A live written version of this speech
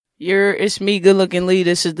It's me, Good Looking Lee.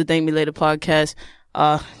 This is the Thank Me Later podcast.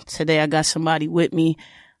 Today I got somebody with me.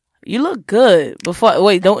 You look good.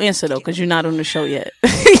 Wait, don't answer though, because you're not on the show yet.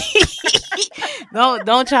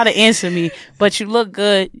 Don't try to answer me. But you look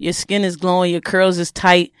good. Your skin is glowing. Your curls is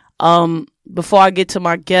tight. Before I get to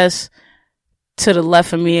my guest, to the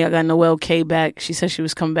left of me, I got Noelle K back. She said she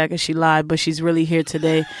was coming back and she lied, but she's really here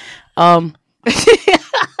today. Yo,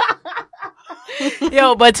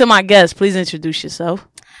 but to my guest, please introduce yourself.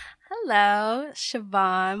 Hello,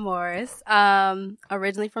 Siobhan Morris.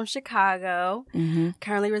 Originally from Chicago.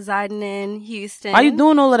 Currently residing in Houston. Why you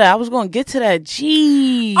doing all of that? I was going to get to that.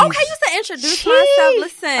 Jeez. Okay, you said introduce myself.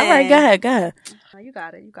 Listen. All right, go ahead. Oh, you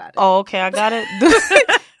got it. Oh, okay, I got it.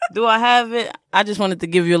 Do I have it? I just wanted to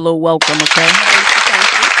give you a little welcome, okay?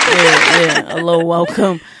 Thank Yeah, a little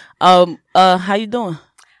welcome. How you doing?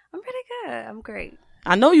 I'm pretty good. I'm great.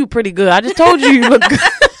 I know you pretty good. I just told you look good.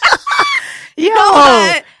 Yo,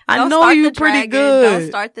 I know you pretty good. Don't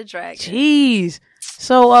start the dragon. Jeez.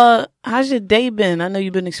 So, how's your day been? I know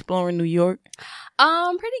you've been exploring New York.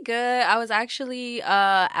 Pretty good. I was actually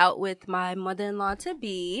out with my mother-in-law to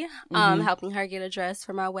be, helping her get a dress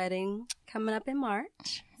for my wedding coming up in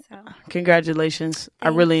March. So Congratulations. I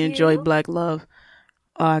really enjoyed Black Love.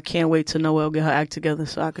 I can't wait till Noelle get her act together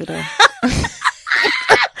so I could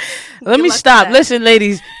let me stop. Listen,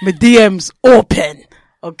 ladies, my DM's open.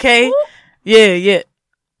 Okay? Woo. Yeah.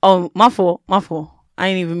 Oh, my fault. I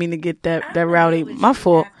ain't even mean to get that rowdy. My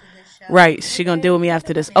fault. Right. She gonna deal with me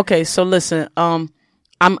after this. Okay, so listen, I'm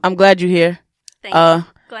glad you're here. Thank you.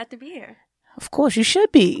 Glad to be here. Of course, you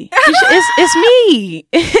should be. It's me.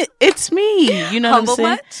 It's me. You know humble what I'm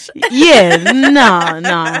much? saying? Yeah.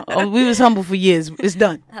 Nah. Oh, we was humble for years. It's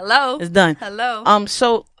done. Hello. It's done. Hello.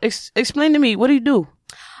 So explain to me, what do you do?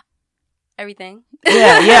 Everything.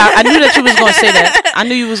 Yeah. I knew that you was gonna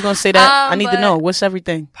say that. I need to know. What's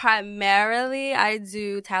everything? Primarily, I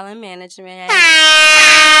do talent management.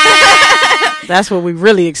 That's what we're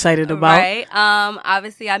really excited about. Right.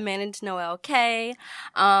 Obviously, I manage Noelle K.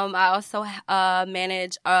 I also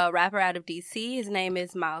manage a rapper out of DC. His name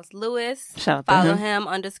is Miles Lewis. Shout out Follow to him.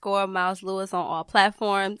 _Miles Lewis on all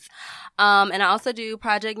platforms. And I also do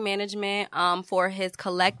project management for his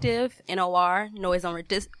collective, NOR, Noise on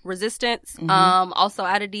Resistance. Also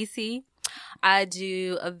out of DC. I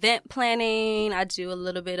do event planning. I do a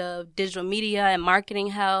little bit of digital media and marketing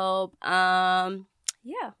help. Yeah.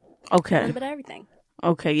 Okay. A little bit of everything.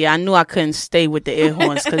 Okay, yeah, I knew I couldn't stay with the air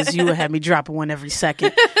horns because you would have me dropping one every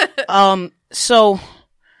second. So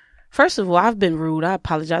first of all, I've been rude. I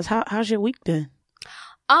apologize. How's your week been?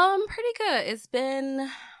 Pretty good. It's been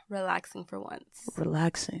relaxing for once.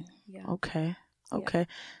 Relaxing. Yeah. Okay. Yeah.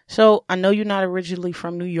 So I know you're not originally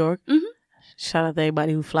from New York. Shout out to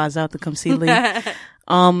everybody who flies out to come see Lee.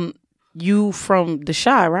 You from the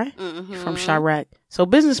Chi, right? From Chirac. So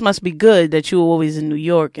business must be good that you were always in New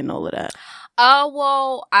York and all of that.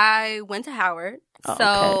 Well, I went to Howard.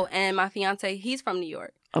 Okay. And my fiance, he's from New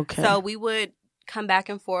York. Okay. So we would come back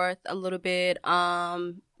and forth a little bit.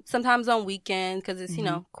 Sometimes on weekends because it's,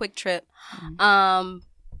 quick trip. Yeah.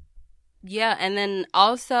 And then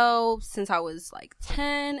also since I was like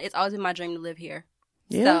 10, it's always been my dream to live here.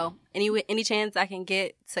 Yeah. So any chance I can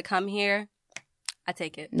get to come here, I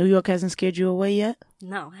take it. New York hasn't scared you away yet?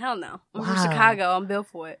 No, hell no. I'm from Chicago. I'm built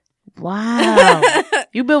for it. Wow.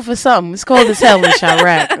 You built for something. It's cold as hell in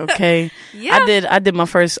Chirac, okay? Yeah. I did my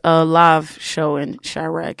first live show in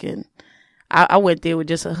Chirac, and I went there with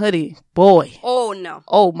just a hoodie. Boy. Oh, no.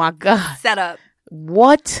 Oh, my God. Set up.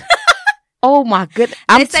 What? Oh, my goodness.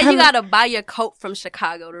 They said you got to buy your coat from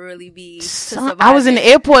Chicago to really be, I was in the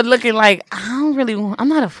airport looking like, I'm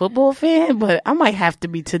not a football fan, but I might have to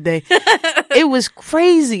be today. It was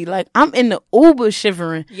crazy. Like, I'm in the Uber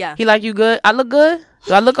shivering. Yeah. He like, you good? I look good?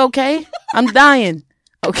 Do I look okay? I'm dying.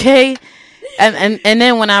 Okay? And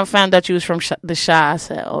then when I found out you was from the Chi, I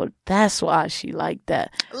said, oh, that's why she like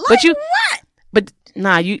that. Like but what? But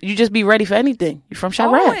nah, you just be ready for anything. You're from Chirac.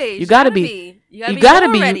 Always. You gotta be. You gotta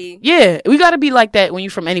be ready. Yeah, we gotta be like that when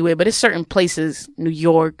you're from anywhere. But it's certain places, New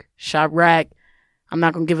York, Chirac. I'm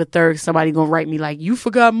not gonna give a third. Somebody gonna write me like, you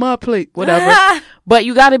forgot my plate, whatever. But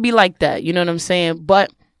you gotta be like that. You know what I'm saying?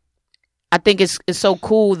 But I think it's so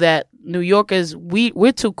cool that New Yorkers,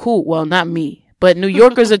 we're too cool. Well, not me, but New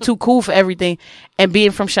Yorkers are too cool for everything. And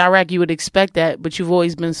being from Chirac, you would expect that. But you've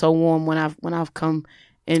always been so warm when I've come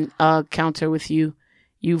and counter with you.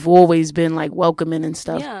 You've always been like welcoming and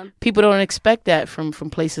stuff. Yeah. People don't expect that from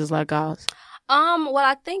places like ours. Well,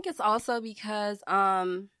 I think it's also because I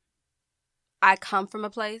come from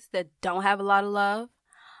a place that don't have a lot of love.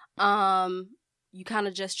 you kind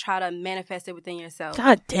of just try to manifest it within yourself.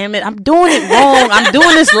 God damn it. I'm doing it wrong. I'm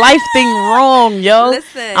doing this life thing wrong, yo.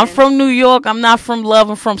 Listen. I'm from New York. I'm not from love.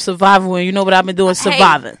 I'm from survival. And you know what I've been doing?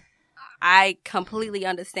 Surviving. I completely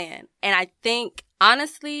understand. And I think,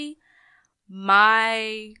 honestly,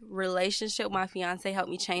 my relationship with my fiance helped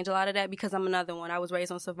me change a lot of that because I'm another one. I was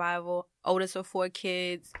raised on survival, oldest of 4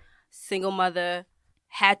 kids, single mother,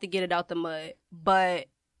 had to get it out the mud. But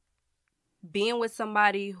being with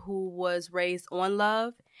somebody who was raised on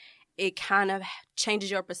love, it kind of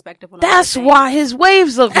changes your perspective on That's why his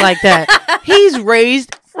waves look like that. He's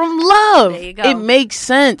raised from love. There you go. It makes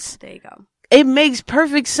sense. There you go. It makes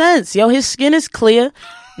perfect sense. Yo, his skin is clear.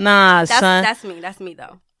 Nah, son. That's me. That's me,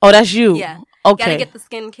 though. Oh, that's you? Yeah. Okay. Gotta get the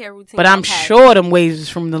skincare routine. But I'm sure them waves is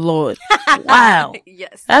from the Lord. Wow.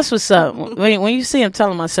 Yes. That's what's up. When you see him,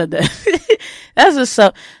 tell him I said that. That's what's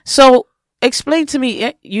up. So, explain to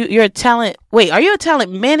me, you're a talent. Wait, are you a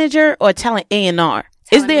talent manager or a talent A&R?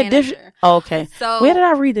 Is there a difference? Oh, okay. So, where did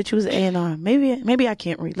I read that you was an A&R? Maybe I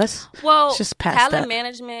can't read. Let's just pass talent that.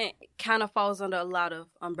 management kind of falls under a lot of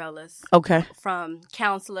umbrellas. Okay. From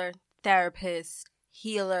counselor, therapist,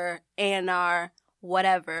 healer, A&R,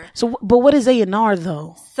 whatever. So, but what is A&R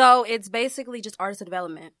though? So it's basically just artist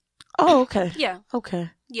development. Oh, okay. Yeah. Okay.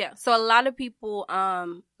 Yeah. So a lot of people,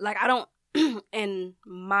 like I don't, in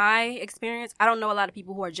my experience, I don't know a lot of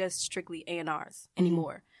people who are just strictly A&Rs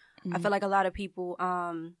anymore. Mm-hmm. I feel like a lot of people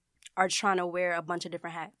are trying to wear a bunch of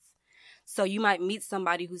different hats. So you might meet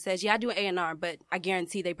somebody who says, yeah, I do an A&R, but I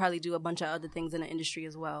guarantee they probably do a bunch of other things in the industry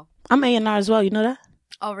as well. I'm A&R as well. You know that?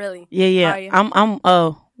 Oh, really? Yeah. I'm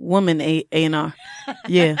a woman A&R.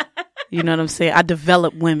 Yeah. You know what I'm saying? I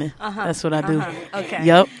develop women. Uh-huh. That's what I do. Okay.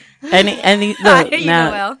 Yep. Any look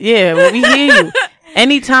now. Noel. Yeah, well, we hear you.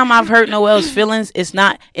 Anytime I've hurt Noel's feelings, it's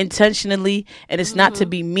not intentionally and it's not to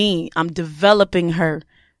be mean. I'm developing her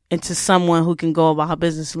into someone who can go about her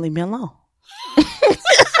business and leave me alone.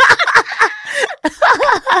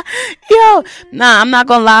 Yo, nah, I'm not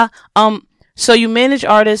gonna lie. So you manage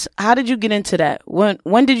artists. How did you get into that?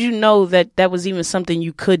 When did you know that was even something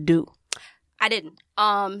you could do? I didn't.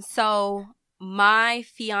 So my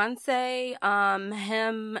fiance,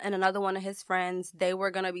 him and another one of his friends, they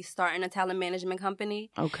were gonna be starting a talent management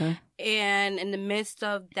company. Okay. And in the midst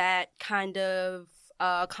of that kind of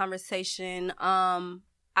conversation,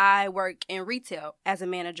 I work in retail as a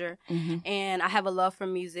manager, and I have a love for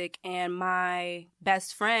music. And my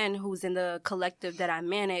best friend, who's in the collective that I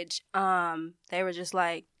manage, they were just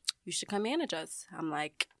like, "You should come manage us." I'm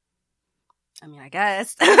like, I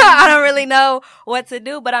guess I don't really know what to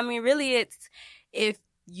do, but I mean, really, it's if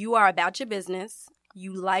you are about your business,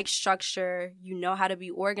 you like structure, you know how to be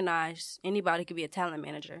organized. Anybody could be a talent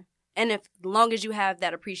manager, and as long as you have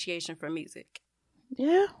that appreciation for music.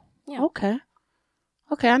 Yeah.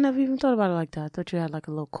 Okay, I never even thought about it like that. I thought you had like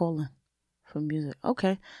a little calling for music.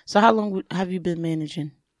 Okay. So how long have you been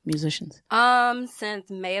managing musicians? Since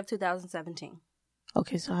May of 2017.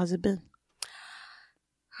 Okay, so how's it been?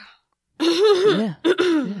 Yeah.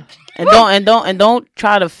 And don't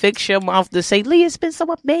try to fix your mouth to say, Lee, it's been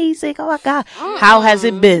so amazing. Oh my God. How has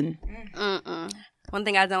it been? One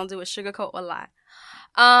thing I don't do is sugarcoat or lie.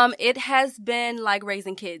 It has been like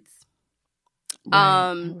raising kids.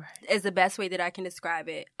 Right. Is the best way that I can describe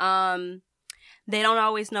it. They don't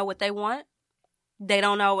always know what they want. They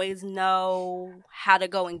don't always know how to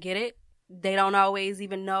go and get it. They don't always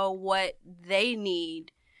even know what they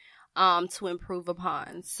need to improve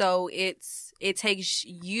upon. So it takes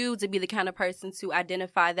you to be the kind of person to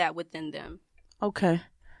identify that within them. Okay.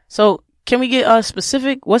 So can we get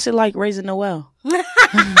specific? What's it like raising Noel?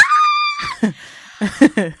 I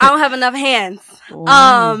don't have enough hands.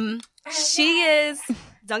 Wow. She is,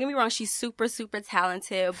 don't get me wrong, she's super, super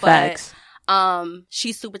talented, but Facts.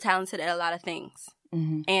 She's super talented at a lot of things.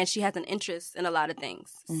 Mm-hmm. And she has an interest in a lot of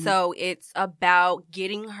things. Mm-hmm. So it's about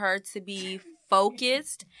getting her to be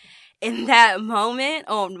focused in that moment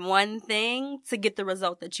on one thing to get the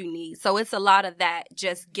result that you need. So it's a lot of that,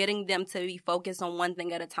 just getting them to be focused on one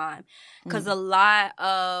thing at a time. Because a lot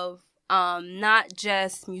of, not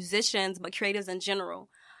just musicians, but creatives in general,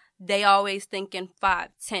 they always thinking 5,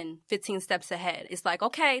 10, 15 steps ahead. It's like,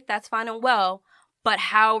 okay, that's fine and well, but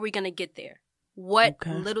how are we going to get there? What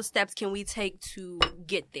little steps can we take to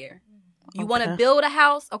get there? You want to build a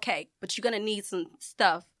house? Okay, but you're going to need some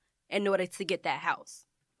stuff in order to get that house.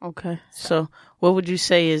 Okay. So what would you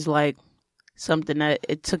say is like something that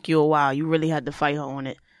it took you a while? You really had to fight her on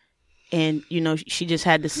it. And, you know, she just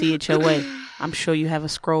had to see it your way. I'm sure you have a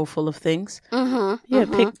scroll full of things.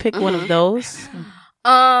 Pick one of those.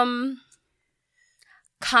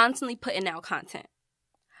 Constantly putting out content.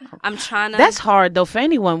 I'm trying to. That's hard though for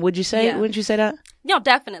anyone. Wouldn't you say that?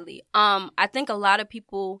 Definitely. I think a lot of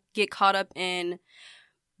people get caught up in,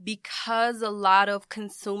 because a lot of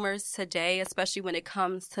consumers today, especially when it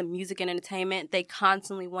comes to music and entertainment, they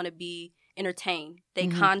constantly want to be entertained. They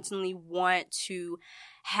constantly want to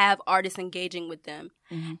have artists engaging with them.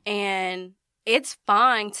 And it's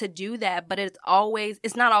fine to do that, but it's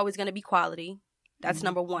not always going to be quality. That's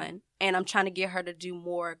number one. And I'm trying to get her to do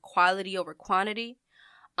more quality over quantity.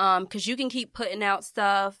 Because you can keep putting out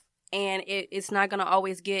stuff and it's not going to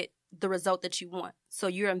always get the result that you want. So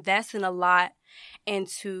you're investing a lot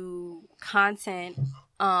into content,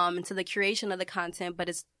 into the creation of the content, but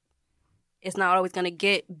it's not always going to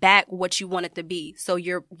get back what you want it to be. So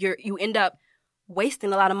you end up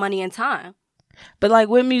wasting a lot of money and time. But like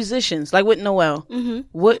with musicians, like with Noel,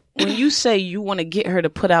 when you say you want to get her to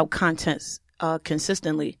put out content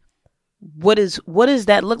consistently, what does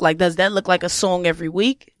that look like? Does that look like a song every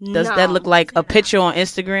week? Does that look like a picture on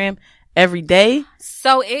Instagram every day?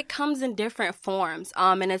 So it comes in different forms.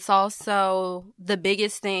 And it's also the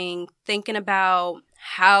biggest thing, thinking about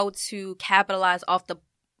how to capitalize off the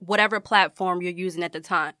whatever platform you're using at the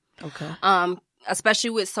time. Okay. Especially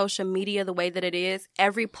with social media, the way that it is,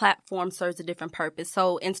 every platform serves a different purpose.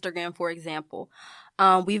 So Instagram, for example,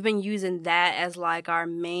 we've been using that as like our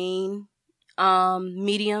main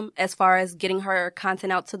medium as far as getting her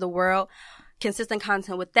content out to the world. Consistent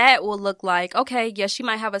content with that will look like, okay, yes, she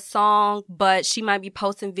might have a song, but she might be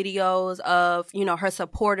posting videos of, her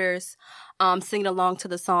supporters singing along to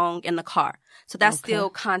the song in the car. So that's still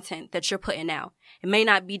content that you're putting out. It may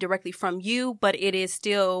not be directly from you, but it is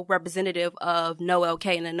still representative of Noel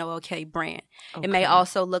K and the Noel K brand. Okay. It may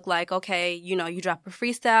also look like, okay, you drop a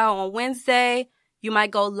freestyle on Wednesday. You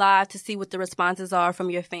might go live to see what the responses are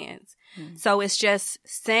from your fans. So it's just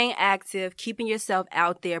staying active, keeping yourself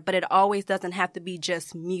out there, but it always doesn't have to be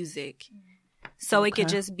just music. So it could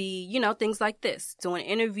just be, things like this, doing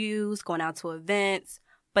interviews, going out to events,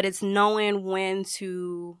 but it's knowing when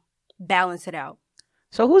to balance it out.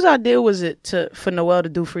 So whose idea was it for Noel to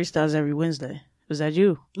do freestyles every Wednesday? Was that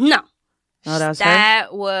you? No. Oh,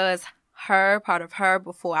 that was her, part of her,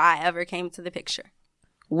 before I ever came to the picture.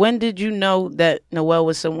 When did you know that Noel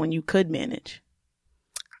was someone you could manage?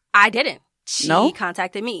 I didn't. She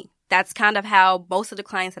contacted me. That's kind of how most of the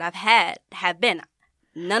clients that I've had have been.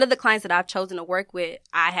 None of the clients that I've chosen to work with,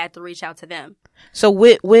 I had to reach out to them. So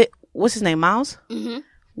with what's his name, Miles? Mm-hmm.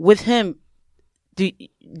 With him, do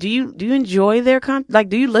you enjoy their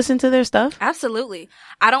do you listen to their stuff? Absolutely.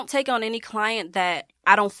 I don't take on any client that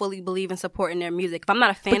I don't fully believe in supporting their music. If I'm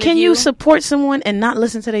not a fan of can you support someone and not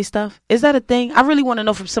listen to their stuff? Is that a thing? I really want to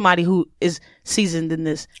know from somebody who is seasoned in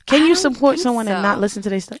this. Can you support someone and not listen to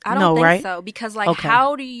their stuff? I don't think so. Because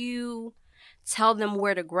how do you tell them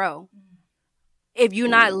where to grow if you're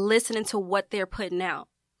not listening to what they're putting out?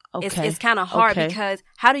 Okay. It's kind of hard because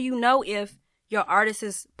how do you know if your artist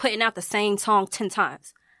is putting out the same song 10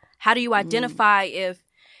 times? How do you identify if,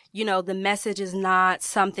 the message is not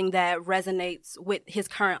something that resonates with his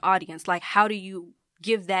current audience? Like, how do you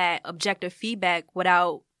give that objective feedback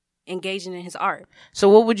without engaging in his art? So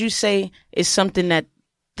what would you say is something that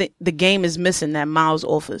the game is missing that Miles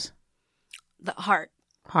offers? The heart.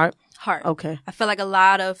 Heart? Heart. Okay. I feel like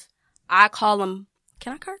I call them,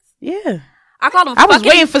 can I curse? Yeah. I call them I was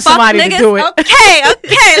waiting for somebody niggas. To do it. Okay.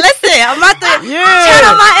 Listen, I'm about to turn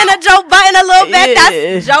on my inner Joe button a little bit.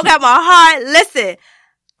 That's Joe got my heart. Listen,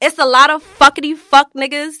 it's a lot of fuckity fuck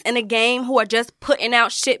niggas in the game who are just putting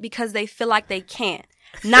out shit because they feel like they can.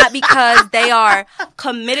 Not because they are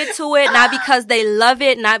committed to it, not because they love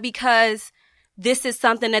it, not because this is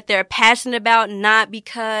something that they're passionate about, not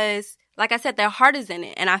because, like I said, their heart is in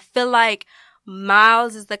it. And I feel like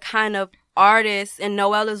Miles is the kind of artist, and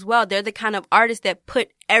Noel as well, they're the kind of artists that put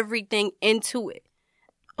everything into it.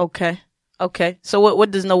 Okay. So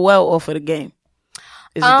what does Noel offer the game?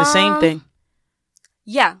 Is it the same thing?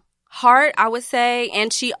 Yeah. Heart, I would say.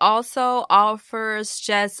 And she also offers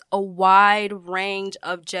just a wide range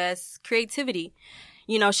of just creativity.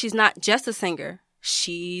 She's not just a singer.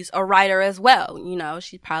 She's a writer as well.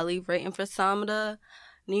 She's probably written for some of the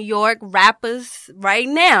New York rappers right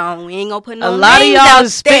now. We ain't gonna put no names out there. A lot of y'all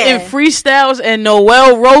is spitting freestyles and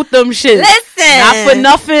Noel wrote them shit. Listen. Not for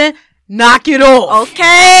nothing. Knock it off.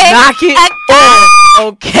 Okay. Knock it off.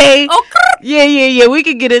 Okay. Yeah. We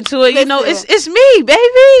can get into it. Listen. It's me,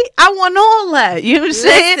 baby. I want all that. You know what I'm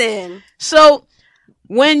saying? Listen. So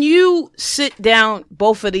when you sit down,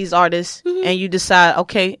 both of these artists, and you decide,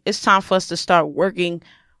 okay, it's time for us to start working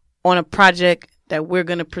on a project that we're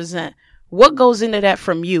going to present. What goes into that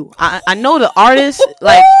from you? I know the artist,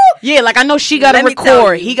 I know she got to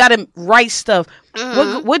record. He got to write stuff.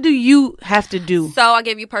 What do you have to do? So I'll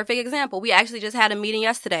give you a perfect example. We actually just had a meeting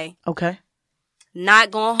yesterday. Okay.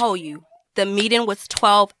 Not gonna hold you. The meeting was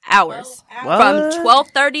 12 hours. What? From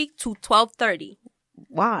 12:30 to 12:30.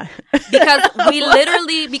 Why?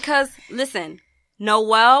 Because listen,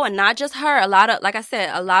 Noelle, and not just her, like I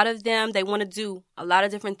said, a lot of them, they want to do a lot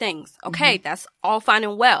of different things. Okay, that's all fine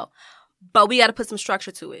and well. But we got to put some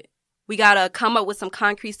structure to it. We got to come up with some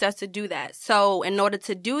concrete steps to do that. So in order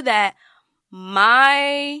to do that,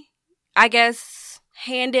 my, I guess,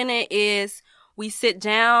 hand in it is we sit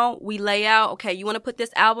down, we lay out, okay, you want to put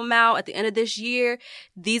this album out at the end of this year.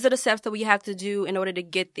 These are the steps that we have to do in order to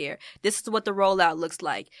get there. This is what the rollout looks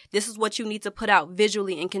like. This is what you need to put out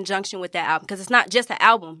visually in conjunction with that album. Because it's not just an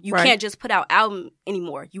album. You can't just put out album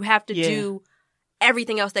anymore. You have to do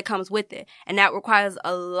everything else that comes with it. And that requires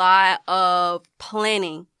a lot of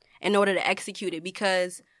planning in order to execute it.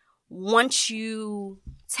 Because once you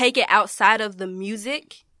take it outside of the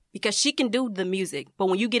music, because she can do the music, but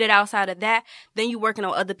when you get it outside of that, then you're working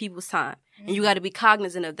on other people's time. And you got to be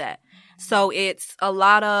cognizant of that. So it's a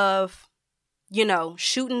lot of,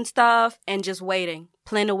 shooting stuff and just waiting,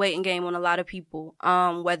 playing the waiting game on a lot of people.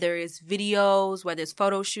 Whether it's videos, whether it's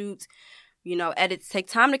photo shoots, edits take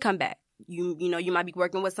time to come back. You might be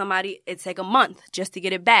working with somebody, it take a month just to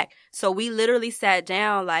get it back. So we literally sat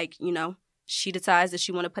down she decides that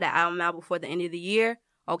she want to put an album out before the end of the year.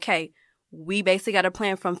 Okay. We basically got a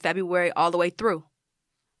plan from February all the way through.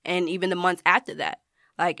 And even the months after that.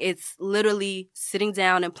 It's literally sitting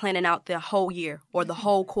down and planning out the whole year or the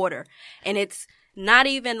whole quarter. And it's not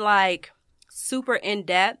even super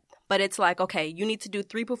in-depth, but it's okay, you need to do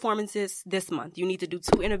 3 performances this month. You need to do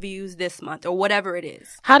 2 interviews this month or whatever it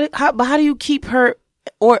is. How do you keep her,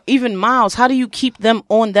 or even Miles, how do you keep them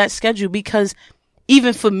on that schedule? Because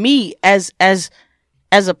even for me as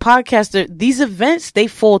a podcaster, these events, they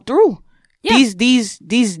fall through. Yeah. These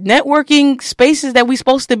networking spaces that we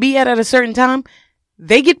supposed to be at a certain time,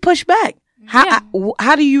 they get pushed back.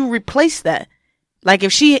 How do you replace that?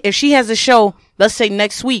 If she has a show, let's say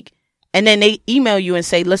next week, and then they email you and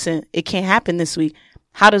say, listen, it can't happen this week.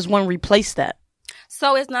 How does one replace that?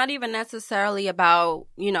 So it's not even necessarily about,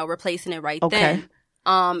 replacing it right then.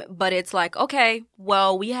 But it's okay,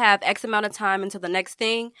 well, we have X amount of time until the next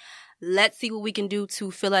thing. Let's see what we can do to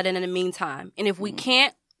fill that in the meantime. And if we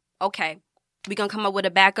can't, okay, we're going to come up with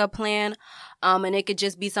a backup plan. And it could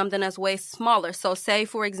just be something that's way smaller. So say,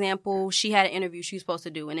 for example, she had an interview she was supposed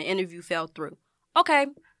to do and the interview fell through. Okay,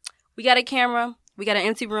 we got a camera. We got an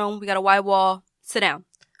empty room. We got a white wall. Sit down.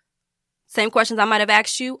 Same questions I might have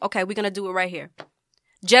asked you. Okay, we're going to do it right here.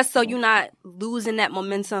 Just so you're not losing that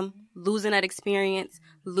momentum, losing that experience,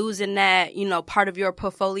 losing that, part of your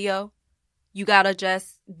portfolio. You got to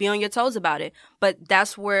just be on your toes about it. But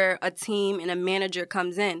that's where a team and a manager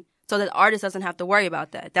comes in. So that the artist doesn't have to worry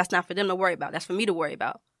about that. That's not for them to worry about. That's for me to worry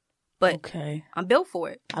about. But okay, I'm built for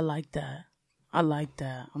it. I like that. I'm not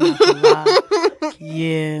gonna lie.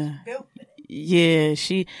 Yeah.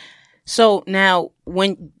 Yeah. So now,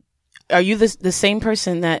 are you the same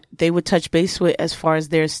person that they would touch base with as far as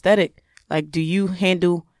their aesthetic? Do you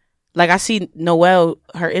handle, I see Noelle,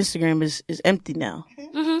 her Instagram is empty now.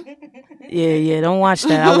 Mm-hmm. Yeah. Don't watch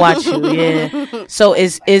that. I watch you. Yeah. So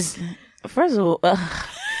first of all,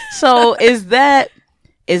 so is that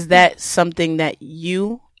something that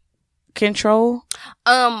you control?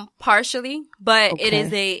 Partially, but It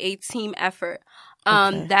is a team effort.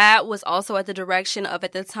 That was also at the direction of,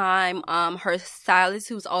 at the time, her stylist,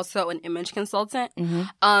 who's also an image consultant.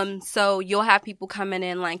 Mm-hmm. So you'll have people coming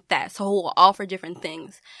in like that. So who will offer different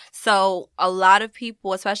things. So a lot of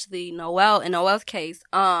people, especially Noelle, in Noelle's case,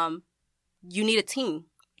 you need a team.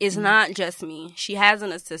 It's not just me. She has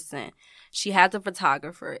an assistant. She has a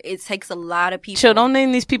photographer. It takes a lot of people. Chill, don't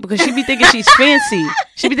name these people because she be thinking she's fancy.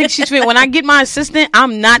 She be thinking she's fancy. When I get my assistant,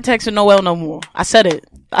 I'm not texting Noelle no more. I said it.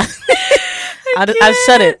 I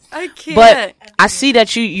said it. I can't. But I see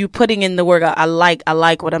that you putting in the work. I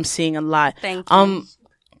like what I'm seeing a lot. Thank you.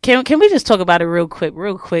 Can we just talk about it real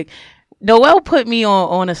quick? Noelle put me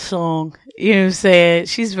on a song. You know what I'm saying?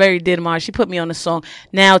 She's very dear to mine. She put me on a song.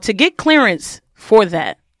 Now, to get clearance for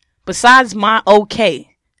that, besides my okay,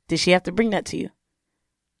 did she have to bring that to you?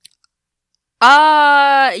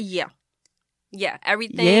 Yeah.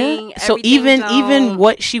 Everything. Yeah. So even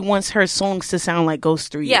what she wants her songs to sound like goes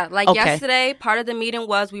through you. Yeah. Yesterday, part of the meeting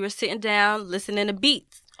was we were sitting down listening to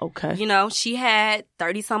beats. Okay. She had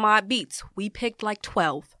 30 some odd beats. We picked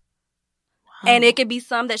 12. Wow. And it could be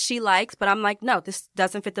some that she likes, but I'm like, no, this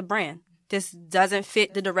doesn't fit the brand. This doesn't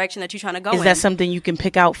fit the direction that you're trying to go in. Is that something you can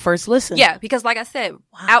pick out first listen? Yeah, because like I said,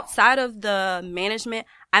 outside of the management,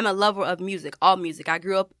 I'm a lover of music, all music. I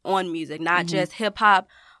grew up on music, not just hip hop,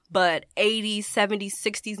 but 80s, 70s,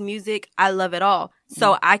 60s music. I love it all.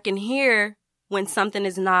 So I can hear when something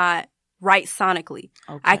is not right sonically.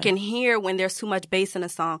 Okay. I can hear when there's too much bass in a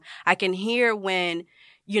song. I can hear when,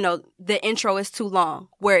 the intro is too long,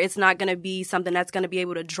 where it's not going to be something that's going to be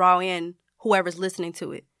able to draw in whoever's listening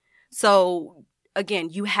to it. So again,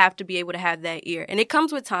 you have to be able to have that ear. And it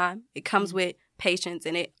comes with time. It comes with patience.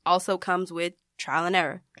 And it also comes with trial and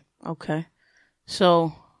error. Okay.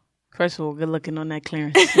 So, first of all, good looking on that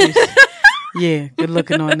clearance. Yeah, good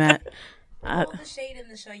looking on that. All the shade in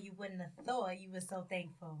the show you wouldn't have thought. You were so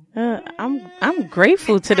thankful. I'm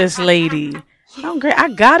grateful to this lady. I'm great. I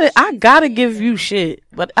gotta give you shit,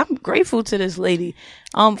 but I'm grateful to this lady.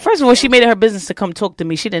 First of all, she made it her business to come talk to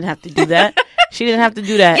me. She didn't have to do that. She didn't have to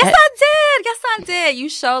do that. Yes, I did. You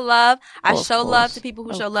show love. I show love to people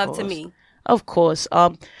who show love to me. Of course.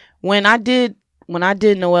 When I did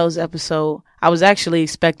Noelle's episode, I was actually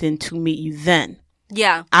expecting to meet you then.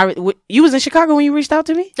 Yeah. You was in Chicago when you reached out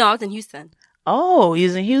to me? No, I was in Houston. Oh, you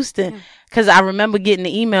was in Houston. Because I remember getting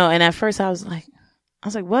the email, and at first I was like,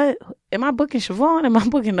 what? Am I booking Siobhan? Am I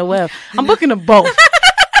booking Noelle? I'm booking them both.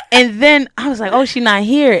 And then I was like, oh, she's not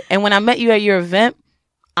here. And when I met you at your event,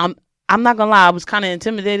 I'm not going to lie, I was kind of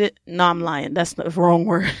intimidated. No, I'm lying. That's the wrong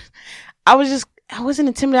word. I wasn't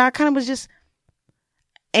intimidated. I kind of was just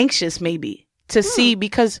anxious maybe to see,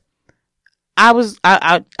 because I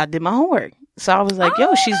did my homework. So I was like,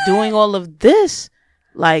 yo, she's doing all of this.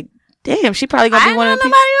 Like, damn, she probably gonna be one of the people.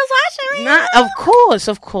 Nobody was watching me.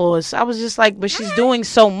 Of course. I was just like, but she's doing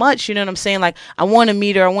so much. You know what I'm saying? Like, I want to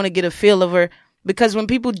meet her. I want to get a feel of her, because when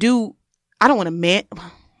people do, I don't want to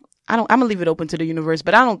I'm gonna leave it open to the universe,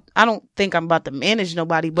 but I don't think I'm about to manage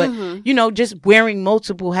nobody. But just wearing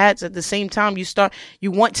multiple hats at the same time,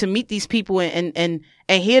 you want to meet these people and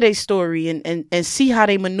hear their story and see how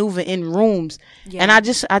they maneuver in rooms. Yeah. And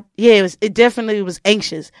it definitely was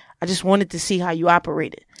anxious. I just wanted to see how you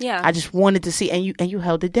operated. Yeah. I just wanted to see, and you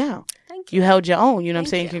held it down. Thank you. You held your own. You know what I'm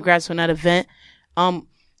saying? Congrats on that event.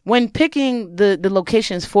 When picking the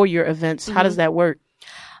locations for your events, how does that work?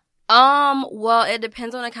 Well, it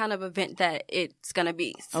depends on the kind of event that it's gonna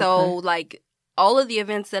be. So, like, all of the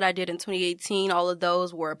events that I did in 2018, all of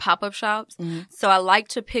those were pop-up shops. Mm-hmm. So I like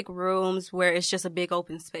to pick rooms where it's just a big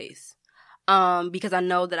open space. Because I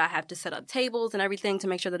know that I have to set up tables and everything to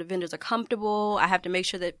make sure that the vendors are comfortable. I have to make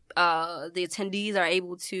sure that, the attendees are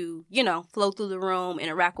able to, flow through the room,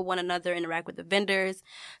 interact with one another, interact with the vendors.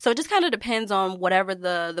 So it just kind of depends on whatever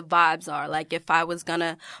the vibes are. Like, if I was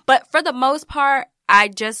but for the most part, I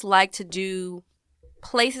just like to do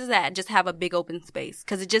places that just have a big open space,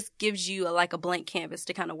 because it just gives you a blank canvas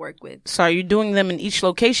to kind of work with. So are you doing them in each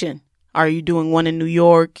location? Are you doing one in New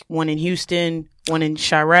York, one in Houston, one in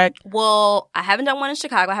Chirac? Well, I haven't done one in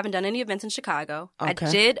Chicago. I haven't done any events in Chicago. Okay. I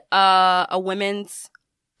did a women's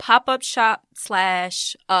pop-up shop / panel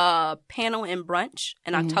and brunch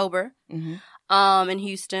in October in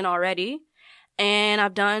Houston already. And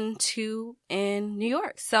I've done 2 in New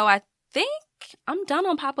York. So I think I'm done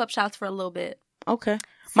on pop-up shops for a little bit. Okay.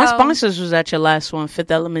 My sponsors was at your last one,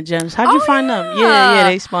 Fifth Element Gems. How'd you find them? Yeah,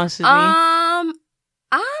 they sponsored me. I'm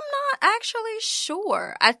not actually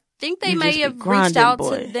sure. I think they may have reached out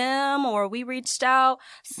to them, or we reached out.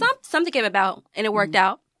 Something came about, and it worked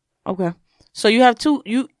out. Okay. So you have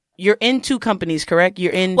you're in 2 companies, correct?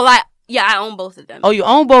 You're in. Well, I own both of them. Oh, you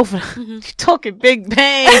own both of them? You're talking big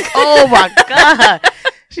bang. Oh my God.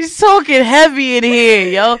 She's talking heavy in here,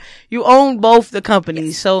 yo. You own both the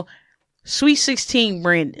companies. Yes. So, Sweet 16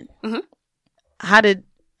 Brandon. Mm-hmm. How did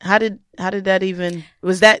that even,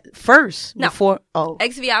 was that first? No. Before? Oh.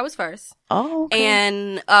 XVI was first. Oh, okay.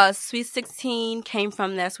 And Sweet 16 came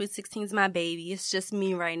from that. Sweet 16 is my baby. It's just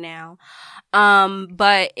me right now.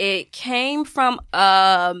 But it came from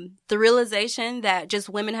the realization that just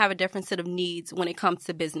women have a different set of needs when it comes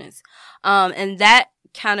to business. And that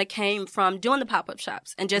kind of came from doing the pop-up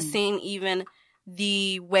shops and just seeing even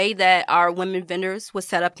the way that our women vendors was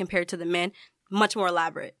set up compared to the men, much more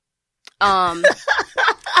elaborate. And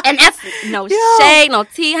that's no shade, no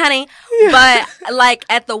tea, honey. Yeah. But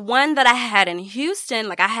at the one that I had in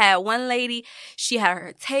Houston, I had one lady, she had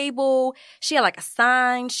her table, she had a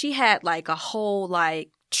sign, she had a whole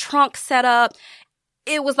trunk set up.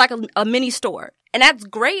 It was like a mini store. And that's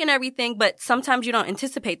great and everything, but sometimes you don't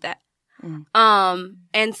anticipate that.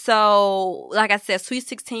 And so, like I said, Sweet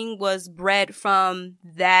 16 was bred from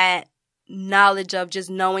that knowledge of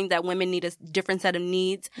just knowing that women need a different set of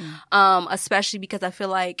needs, especially because I feel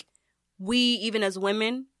like we, even as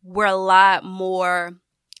women, we're a lot more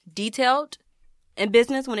detailed in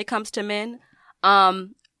business when it comes to men.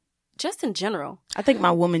 just in general. I think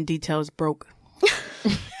my woman detail is broke.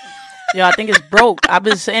 Yo, I think it's broke. I've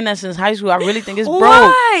been saying that since high school. I really think it's broke.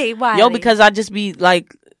 Why? Yo, because I just be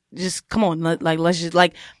like, just come on, let's just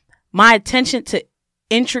like my attention to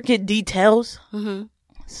intricate details. Mm-hmm.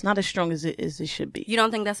 It's not as strong as it should be. You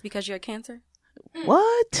don't think that's because you're a Cancer?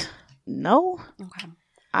 What? No, Okay.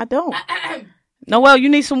 I don't. Noelle, you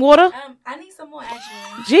need some water? I need some more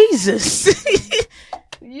actually. Jesus.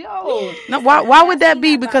 Yo. No, why would that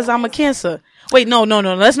be? Because I'm a Cancer. Wait, no.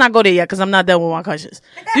 Let's not go there yet because I'm not done with my questions.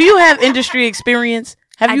 Do you have industry experience?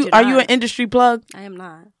 Are you an industry plug? I am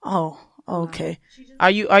not. Oh, okay. Are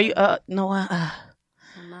you no,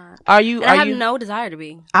 I'm not. are you, And I have no desire to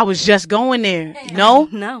be. I was just going there. No?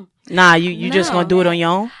 No. Nah, you just gonna do it on your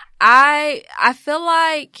own? I feel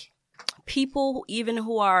like people, even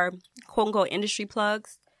who are quote unquote industry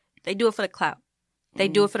plugs, they do it for the clout. They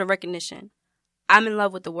do it for the recognition. I'm in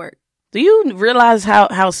love with the work. Do you realize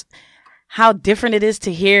how different it is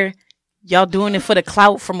to hear y'all doing it for the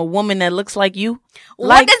clout from a woman that looks like you?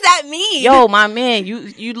 What does that mean? Yo, my man,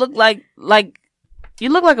 you look like you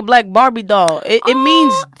look like a black Barbie doll. It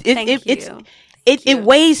means it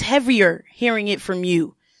weighs heavier hearing it from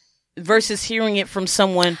you versus hearing it from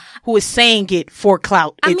someone who is saying it for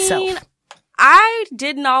clout itself. mean, I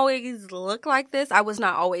didn't always look like this. I was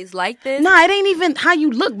not always like this. Nah, it ain't even how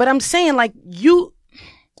you look, but I'm saying like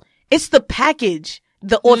it's the package,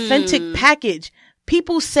 the authentic package.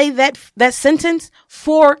 People say that sentence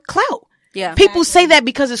for clout. Yeah. People say that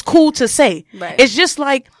because it's cool to say. Right. It's just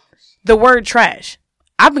like the word trash.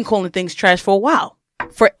 I've been calling things trash for a while,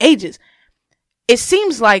 for ages. It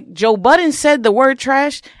seems like Joe Budden said the word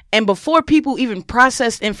trash, and before people even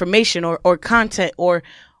processed information or content or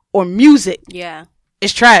music, Yeah.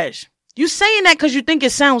 it's trash. You saying that because you think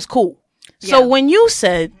it sounds cool. So Yeah. when you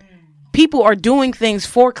said people are doing things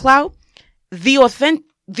for clout, the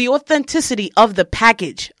authenticity of the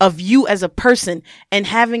package of you as a person and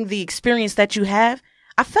having the experience that you have,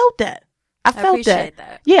 I felt that. I felt appreciate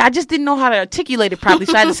that. Yeah, I just didn't know how to articulate it properly,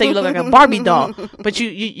 so I had to say you look like a Barbie doll. But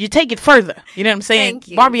you take it further. You know what I'm saying? Thank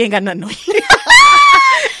you. Barbie ain't got nothing on you.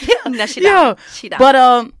 No, she don't. She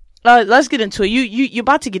don't. But let's get into it. You're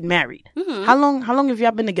about to get married. Mhm. How long have y'all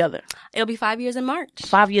been together? It'll be 5 years in March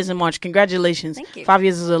 5 years in March. Congratulations. Thank you. 5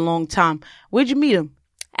 years is a long time. Where'd you meet him?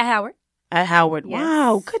 at Howard. At Howard. Yes.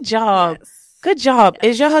 Wow, good job. Yes. Good job.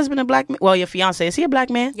 Is your husband a black man? Well, your fiance, is he a black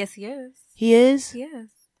man? Yes, he is. He is? Yes.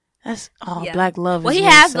 That's Yeah. black love. Well, is he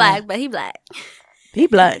really half sad. black, but he black. He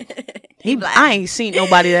black. He black. I ain't seen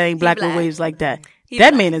nobody that ain't black with black. waves like that. He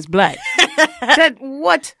That black. man is black. That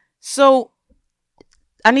what? So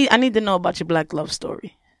I need to know about your black love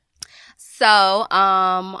story. So,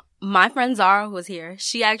 my friend Zara, who was here,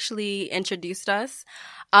 she actually introduced us.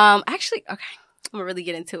 Okay, I'm gonna really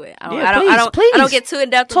get into it. Please. I don't get too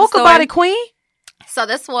in depth. Talk about it, Queen. So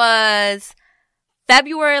this was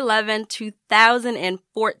February 11,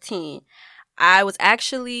 2014. I was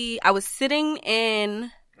sitting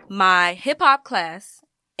in my hip hop class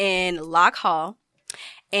in Locke Hall,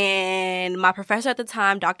 and my professor at the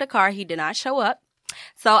time, Dr. Carr, he did not show up.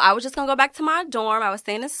 So I was just going to go back to my dorm. I was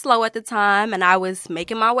staying in SLO at the time, and I was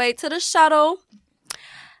making my way to the shuttle.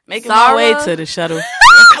 Making my way to the shuttle.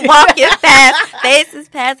 Walking fast, faces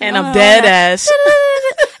passing. And I'm dead ass.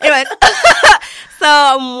 Anyways, so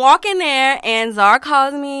I'm walking there, and Zara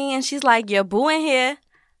calls me, and she's like, "Your boo in here."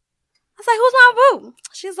 I was like, "Who's my boo?"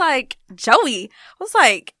 She's like, "Joey." I was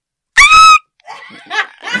like,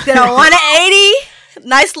 did a 180,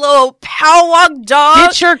 nice little power walk dog.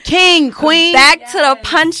 Get your king, Queen. Back to the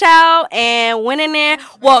punch out and went in there.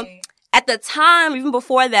 Well, at the time, even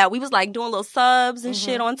before that, we was like doing little subs and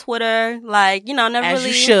shit on Twitter. Like, never As really.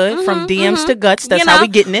 you should, from DMs to guts. That's You how know? we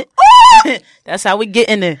getting it. That's how we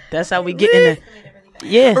getting it. That's how we getting it.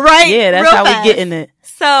 Yeah. Right, Yeah, that's real how fast. we getting it.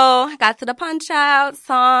 So I got to the punch out,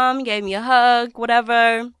 saw him, gave me a hug,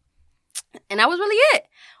 whatever. And that was really it.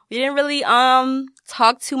 We didn't really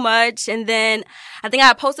talk too much. And then I think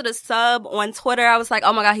I posted a sub on Twitter. I was like,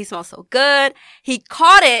 "Oh my God, he smells so good." He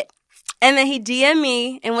caught it, and then he DM'd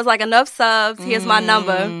me and was like, "Enough subs. Here's my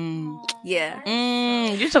number." Yeah.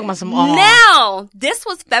 You're talking about some Now, this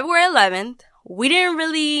was February 11th. We didn't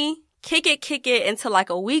really kick it until like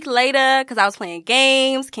a week later because I was playing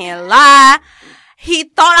games. Can't lie. He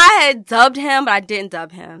thought I had dubbed him, but I didn't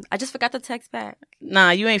dub him. I just forgot to text back.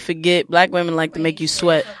 Nah, you ain't forget. Black women like to make you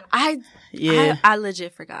sweat. Yeah. I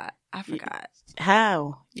legit forgot. I forgot.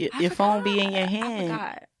 How? Your phone be in your I hand.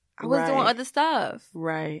 forgot. I was doing Right. other stuff.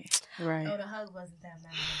 Right. Oh, the hug wasn't that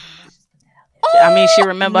memorable. Let's just put that out there. I mean, she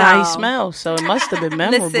remember how he No. smells, so it must have been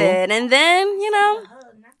memorable. Listen, and then, The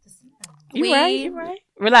hug, not the smell. You we- right. You right.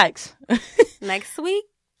 Relax. next week,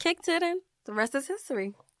 kicked it, and the rest is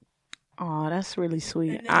history. Oh, that's really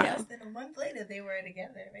sweet. And then less than a month later, they were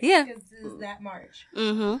together. Right? Yeah. Because it was that March.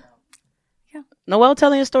 Mm-hmm. Noelle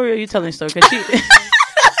telling a story, or you telling a story? 'Cause she...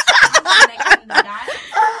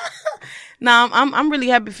 Nah, I'm really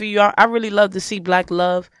happy for you. I really love to see Black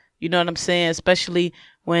love. You know what I'm saying? Especially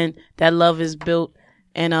when that love is built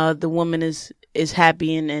and the woman is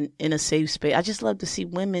happy and in a safe space. I just love to see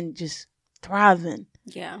women just thriving.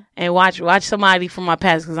 Yeah. And watch somebody from my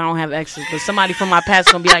past, because I don't have exes, but somebody from my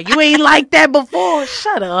past gonna be like, you ain't like that before.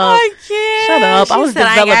 Shut up. I can't. Shut up. I was said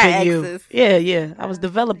I got developing you. exes. Yeah. I was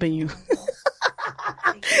developing you.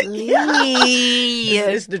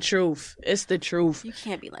 It's the truth. It's the truth. You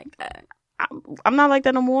can't be like that. I'm not like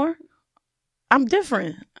that no more. I'm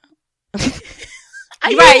different. Right.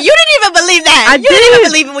 You didn't even believe that. You didn't even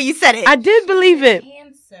believe it when you said it. I did believe it.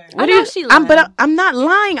 Cancer. What do you? she lying. I'm not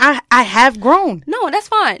lying. I have grown. No, that's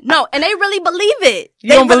fine. No, and they really believe it. You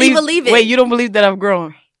They don't really believe it. Wait, you don't believe that I've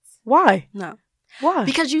grown? Why? No. Why?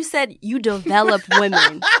 Because you said you develop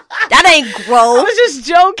women. That ain't I growth. was just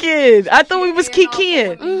joking. I thought we was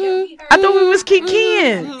kikiing. I thought we was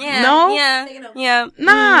kikiing. Yeah. No? Yeah.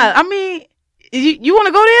 Nah, I mean, you want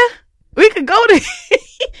to go there? We could go there.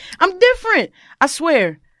 I'm different. I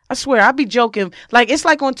swear. I be joking. Like, it's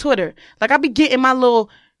like on Twitter. Like, I be getting my little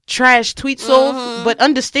trash tweets off, but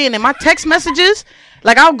understanding my text messages.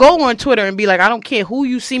 Like, I'll go on Twitter and be like, I don't care who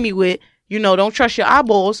you see me with. You know, don't trust your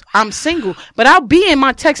eyeballs. I'm single. But I'll be in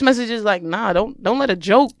my text messages like, nah, don't let a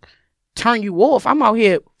joke turn you off. I'm out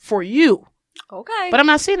here for you. Okay. But I'm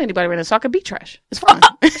not seeing anybody right now, so I could be trash. It's fine.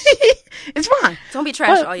 It's fine. Don't be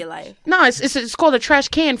trash But- all your life. No, it's called a trash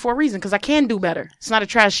can for a reason, because I can do better. It's not a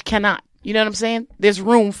trash cannot. You know what I'm saying? There's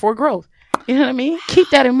room for growth. You know what I mean?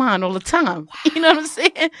 Keep that in mind all the time. You know what I'm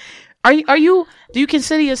saying? Are you? Do you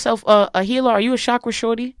consider yourself a healer? Are you a chakra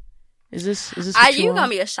shorty? Is this? What You gonna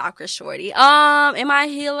be a chakra shorty? Am I a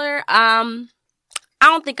healer? I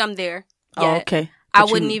don't think I'm there yet. Oh, okay. I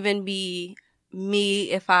But wouldn't even be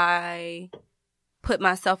me if I put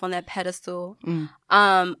myself on that pedestal.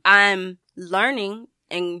 I'm learning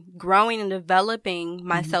and growing and developing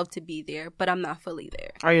myself to be there, but I'm not fully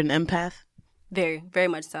there. Are you an empath? Very, very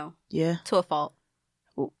much so. Yeah. To a fault.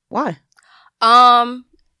 Why?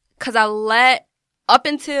 'Cause up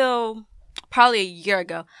until probably a year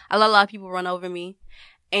ago, I let a lot of people run over me,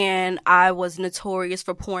 and I was notorious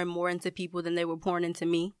for pouring more into people than they were pouring into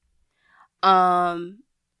me. And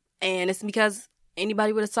it's because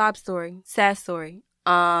anybody with a sob story, sad story,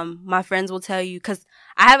 my friends will tell you, 'cause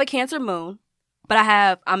I have a Cancer moon, but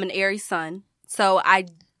I'm an Aries sun. So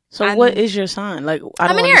what is your sign? Like, I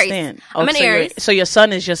I'm don't an Aries. understand. I'm an Aries. So your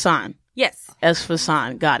sun is your sign. yes. S for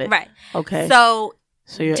sign. Got it. Right. Okay. So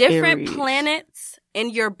you're different Aries. planets in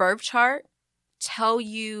your birth chart tell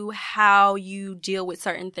you how you deal with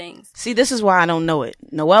certain things. See, this is why I don't know it.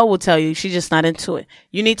 Noelle will tell you she's just not into it.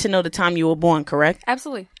 You need to know the time you were born, correct?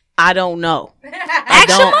 Absolutely. I don't know. Ask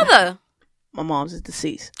your don't. mother. My mom's is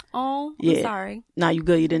deceased. Oh, Yeah. I'm sorry. Nah, you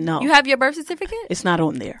good. You didn't know. You have your birth certificate? It's not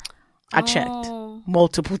on there. I checked Oh.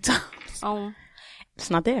 multiple times. Oh. It's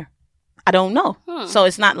not there. I don't know. So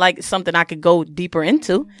it's not like something I could go deeper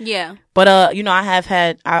into. Yeah. But, I have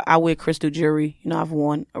had, I wear crystal jewelry. You know, I've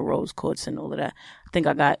worn a rose quartz and all of that. I think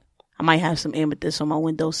I might have some amethyst on my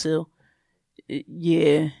windowsill.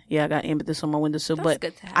 Yeah, I got amethyst on my windowsill. That's But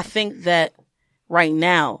good to have. I think that right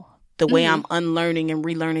now, the way I'm unlearning and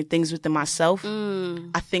relearning things within myself,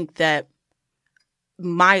 I think that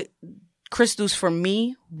my crystals for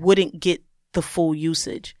me wouldn't get the full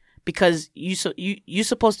usage. Because you're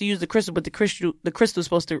supposed to use the crystal, but the crystal is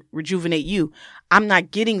supposed to rejuvenate you. I'm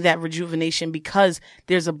not getting that rejuvenation because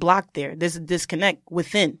there's a block there. There's a disconnect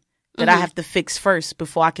within that I have to fix first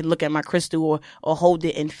before I can look at my crystal or hold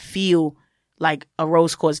it and feel like a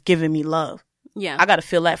rose quartz giving me love. Yeah. I got to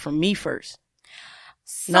feel that from me first.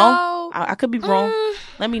 So, No, I could be wrong.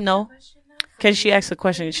 Let me know. Can she ask a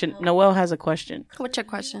question? Noelle has a question. what's your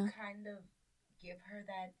question? Kind of give her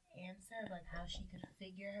that answer, like how she could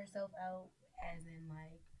figure herself out, as in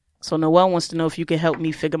like. So Noelle wants to know if you can help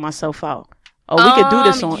me figure myself out. Oh, we could do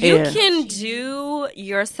this on air. You can do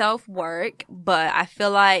your self-work, but I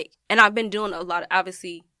feel like, and I've been doing a lot of,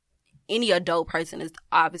 obviously, any adult person is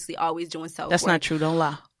obviously always doing self-work. That's not true. Don't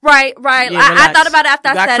lie. Right. Yeah, I relax. thought about it after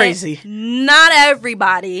You I got said crazy. it. Not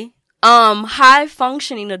everybody.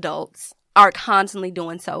 High-functioning adults are constantly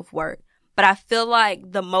doing self-work. But I feel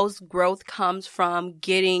like the most growth comes from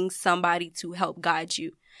getting somebody to help guide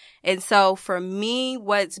you. And so for me,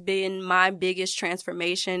 what's been my biggest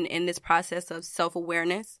transformation in this process of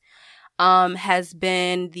self-awareness has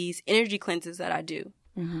been these energy cleanses that I do.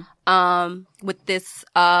 With this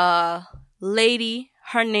lady,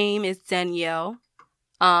 Her name is Danielle.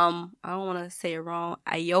 I don't want to say it wrong.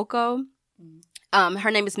 Ayoko.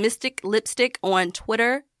 Her name is Mystic Lipstick on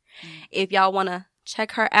Twitter. If y'all want to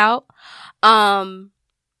check her out. And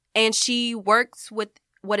she works with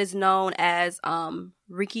what is known as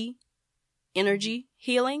Reiki energy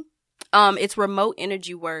healing. It's remote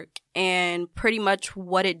energy work, and pretty much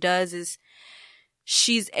what it does is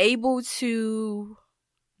she's able to,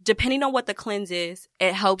 depending on what the cleanse is,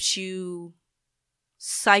 it helps you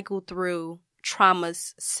cycle through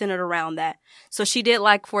traumas centered around that. So she did,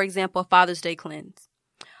 like, for example, a Father's Day cleanse.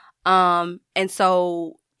 And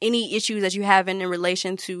so any issues that you have in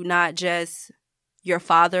relation to not just your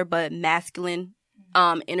father, but masculine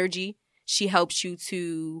energy, she helps you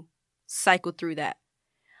to cycle through that.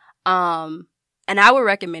 And I would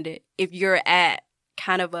recommend it if you're at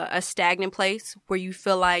kind of a stagnant place where you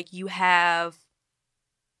feel like you have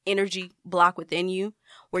energy block within you,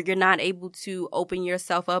 where you're not able to open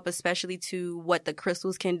yourself up, especially to what the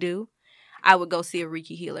crystals can do. I would go see a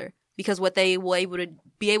Reiki healer, because what they will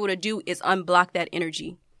be able to do is unblock that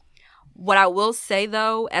energy. What I will say,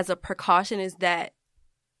 though, as a precaution, is that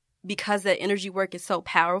because that energy work is so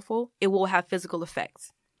powerful, it will have physical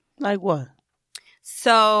effects. Like what?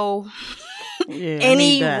 So, Yeah,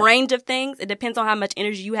 any range of things. It depends on how much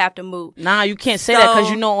energy you have to move. Nah, you can't say that,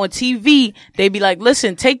 because you know on TV they be like,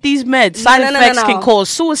 listen, take these meds. Side effects can cause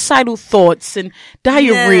suicidal thoughts and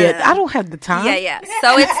diarrhea. I don't have the time. Yeah.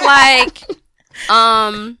 So it's like,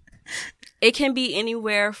 it can be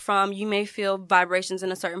anywhere from, you may feel vibrations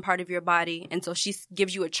in a certain part of your body, and so she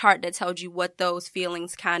gives you a chart that tells you what those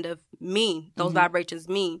feelings kind of mean, those vibrations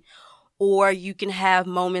mean. Or you can have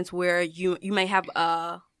moments where you may have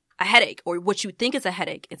a headache, or what you think is a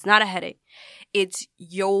headache. It's not a headache. It's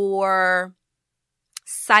your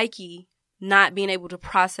psyche not being able to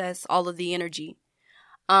process all of the energy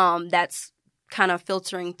that's kind of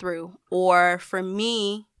filtering through. Or for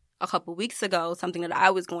me, a couple weeks ago, something that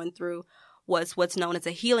I was going through was what's known as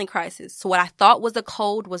a healing crisis. So what I thought was a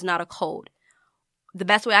cold was not a cold. The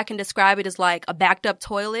best way I can describe it is like a backed up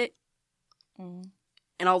toilet,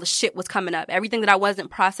 and all the shit was coming up. Everything that I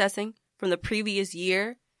wasn't processing from the previous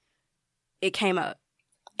year, it came up.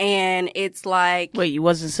 And it's like... Wait, you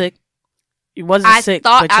wasn't sick? You wasn't sick?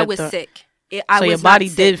 I thought I was sick. So your body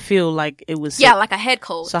did feel like it was sick? Yeah, like a head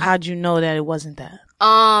cold. So how'd you know that it wasn't that?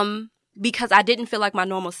 Because I didn't feel like my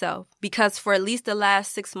normal self. Because for at least the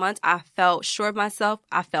last 6 months, I felt sure of myself.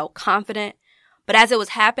 I felt confident. But as it was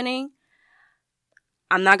happening,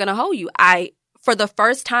 I'm not going to hold you. For the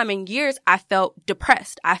first time in years, I felt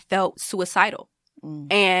depressed. I felt suicidal.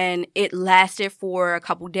 And it lasted for a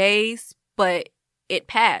couple days, but it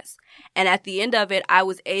passed. And at the end of it, I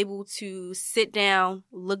was able to sit down,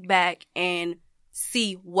 look back, and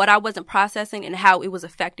see what I wasn't processing and how it was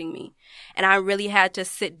affecting me. And I really had to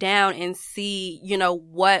sit down and see,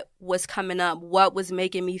 what was coming up, what was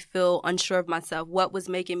making me feel unsure of myself, what was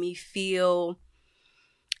making me feel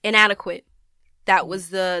inadequate. That was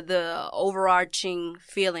the overarching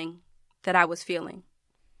feeling that I was feeling.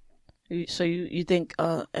 So you think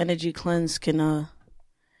energy cleanse can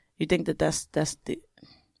you think that's the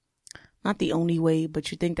not the only way,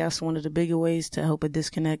 but you think that's one of the bigger ways to help a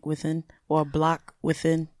disconnect within or a block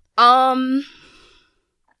within?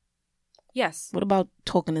 Yes. What about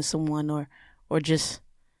talking to someone or just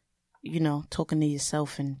talking to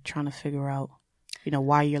yourself and trying to figure out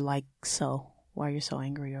why you're so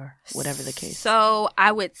angry or whatever the case? So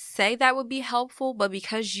I would say that would be helpful, but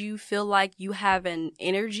because you feel like you have an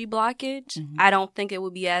energy blockage, I don't think it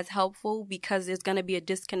would be as helpful, because there's going to be a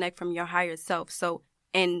disconnect from your higher self. So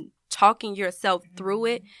in talking yourself through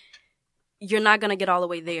it, you're not going to get all the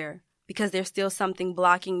way there, because there's still something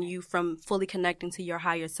blocking you from fully connecting to your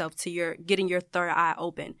higher self, to your getting your third eye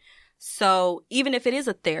open. So even if it is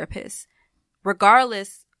a therapist,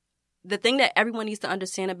 regardless, the thing that everyone needs to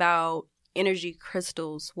understand about energy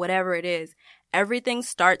crystals, whatever it is, everything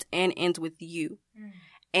starts and ends with you.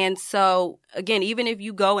 And so, again, even if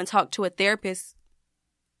you go and talk to a therapist,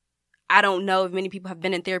 I don't know if many people have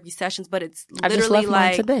been in therapy sessions, but it's literally I just left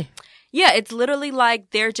mine today. Yeah, it's literally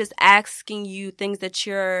like they're just asking you things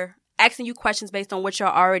asking you questions based on what you're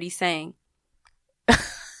already saying.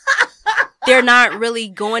 They're not really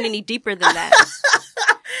going any deeper than that.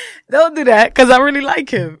 Don't do that, because I really like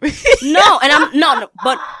him.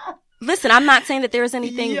 But listen, I'm not saying that there is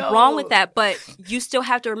anything wrong with that, but you still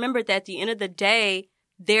have to remember that at the end of the day,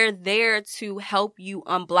 they're there to help you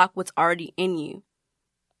unblock what's already in you.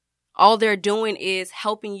 All they're doing is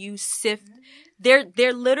helping you sift. They're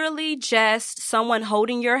literally just someone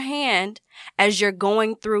holding your hand as you're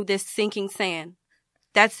going through this sinking sand.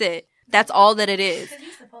 That's it. That's all that it is. Because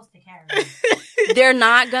you're supposed to carry it. they're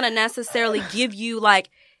not going to necessarily give you like,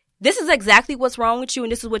 this is exactly what's wrong with you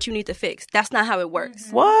and this is what you need to fix. That's not how it works.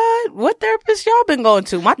 What therapist y'all been going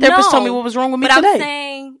to? My therapist told me what was wrong with me today. But I'm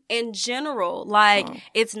saying in general, like,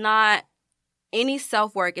 it's not any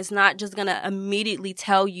self-work. It's not just going to immediately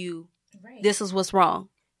tell you this is what's wrong.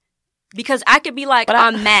 Because I could be like,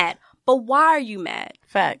 I'm mad. But why are you mad?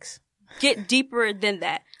 Facts. Get deeper than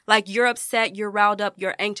that. Like, you're upset, you're riled up,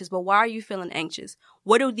 you're anxious. But why are you feeling anxious?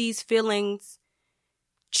 What do these feelings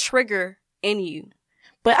trigger in you?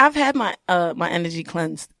 But I've had my my energy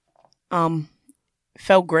cleansed.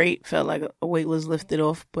 Felt great. Felt like a weight was lifted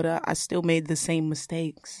off. But I still made the same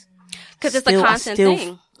mistakes. Because it's a constant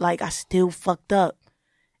thing. Like, I still fucked up.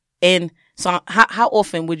 And so how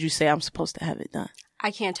often would you say I'm supposed to have it done? I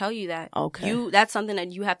can't tell you that. Okay. That's something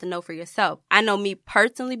that you have to know for yourself. I know me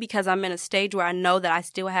personally because I'm in a stage where I know that I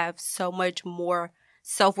still have so much more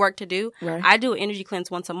self-work to do. Right. I do an energy cleanse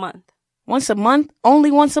once a month. Once a month? Only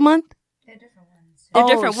once a month? They're different ones. They're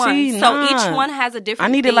different ones. Nah. So each one has a different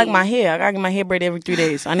I need it like my hair. I gotta get my hair braided every 3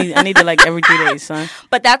 days. I need it like every 3 days, son.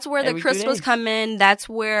 But that's where Every the 3 crystals days. come in. That's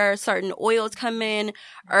where certain oils come in,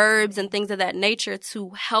 herbs and things of that nature to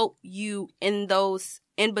help you in those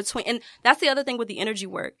in between. And that's the other thing with the energy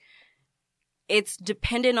work. It's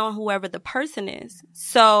dependent on whoever the person is.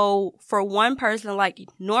 So for one person, like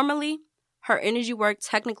normally her energy work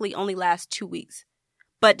technically only lasts 2 weeks.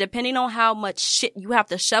 But depending on how much shit you have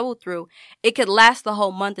to shovel through, it could last the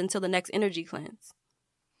whole month until the next energy cleanse.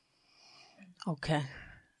 Okay.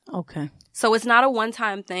 So it's not a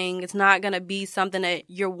one-time thing. It's not going to be something that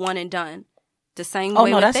you're one and done. The same Oh,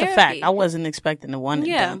 way no, with that's therapy. a fact. I wasn't expecting the one and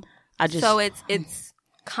done. I just... So it's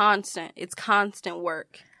constant. It's constant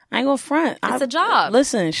work. I ain't gonna front. It's a job.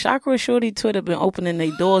 Listen, Chakra Shorty Twitter been opening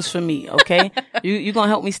their doors for me, okay? You gonna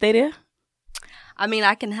help me stay there? I mean,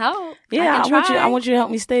 I can help. Yeah, I want you to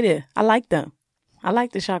help me stay there. I like them. I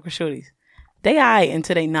like the Chakra Shorties. They alright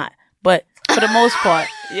until they not. But for the most part,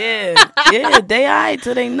 yeah, they alright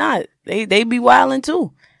till they not. They be wilding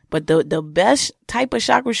too. But the best type of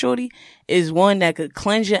Chakra Shorty is one that could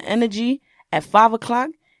cleanse your energy at 5 o'clock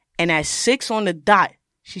and at 6 on the dot.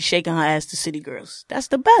 She's shaking her ass to City Girls. That's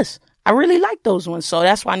the best. I really like those ones. So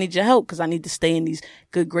that's why I need your help, because I need to stay in these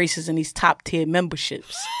good graces and these top tier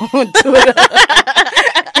memberships on Twitter.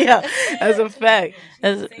 Yeah, that's a fact.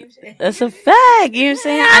 That's a fact. You know what I'm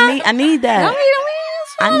saying? I need that.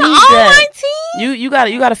 I need that.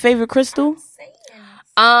 You got a favorite crystal?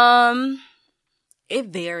 It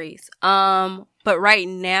varies. But right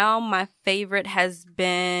now my favorite has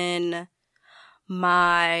been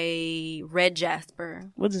my red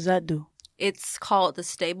jasper. What does that do? It's called the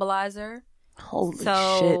stabilizer. Holy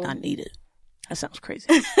shit, I need it. That sounds crazy.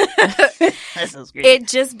 That sounds crazy. It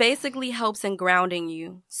just basically helps in grounding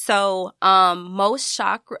you. So, most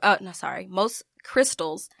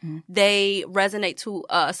crystals, they resonate to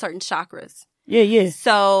certain chakras. Yeah.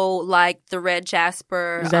 So, like the red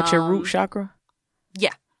jasper. Is that your root chakra?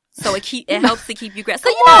 Yeah. So it helps to keep you grounded. So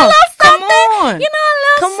Come you know on. a little something. Come on. You know a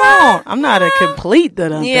little Come something. on. I'm not a complete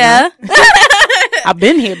dun. Yeah. I've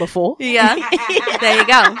been here before. Yeah. There you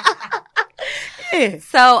go. Yeah.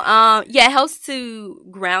 So, it helps to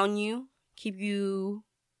ground you, keep you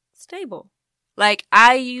stable. Like,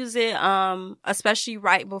 I use it, especially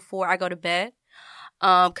right before I go to bed,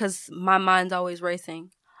 'cause my mind's always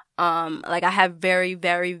racing. Like, I have very,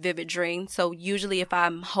 very vivid dreams. So usually if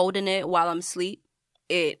I'm holding it while I'm asleep,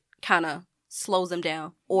 it kind of slows them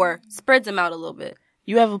down or spreads them out a little bit.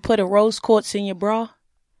 You ever put a rose quartz in your bra?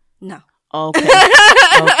 No. Okay.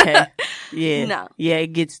 Okay. Yeah. No. Yeah,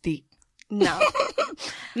 it gets deep. No.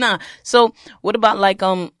 Nah. So what about like,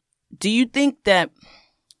 do you think that,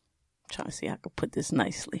 I'm trying to see how I could put this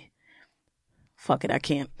nicely. Fuck it, I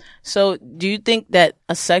can't. So do you think that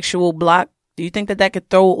a sexual block, do you think that could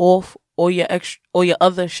throw off all your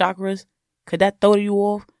other chakras? Could that throw you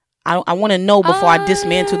off? I want to know before I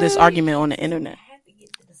dismantle this argument on the internet. I have to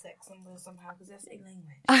get to the sex somehow because that's a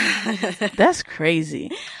language. That's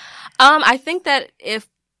crazy. I think that if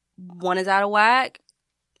one is out of whack,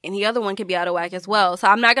 and the other one could be out of whack as well. So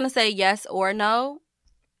I'm not going to say yes or no.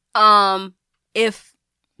 If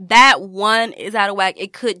that one is out of whack,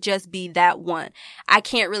 it could just be that one. I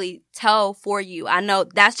can't really tell for you. I know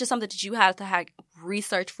that's just something that you have to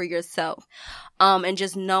research for yourself. And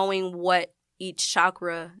just knowing what each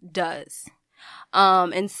chakra does.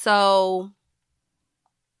 And so,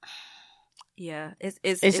 yeah,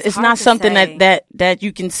 it's hard not to something say. that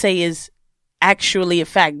you can say is actually a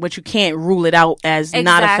fact, but you can't rule it out as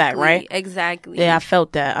not a fact, right? Exactly. Yeah, I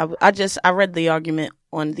felt that. I read the argument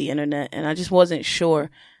on the internet and I just wasn't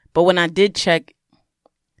sure. But when I did check,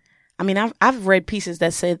 I mean, I've read pieces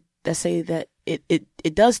that say that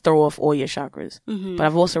it does throw off all your chakras. Mm-hmm. But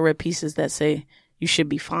I've also read pieces that say you should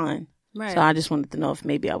be fine. Right. So I just wanted to know if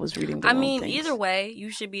maybe I was reading the wrong things. Either way, you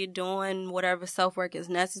should be doing whatever self-work is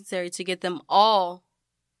necessary to get them all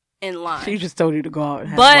in line. She just told you to go out and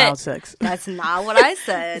have But wild sex. that's not what I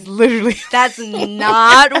said. Literally. That's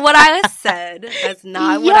not what I said. That's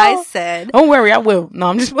not what I said. Don't worry, I will. No,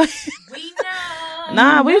 I'm just playing. We know.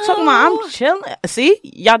 Nah, what you talking about? I'm chilling. See?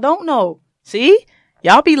 Y'all don't know. See?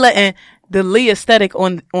 Y'all be letting the Lee aesthetic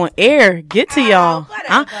on air get to y'all.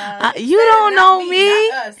 You don't know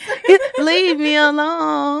me. Leave me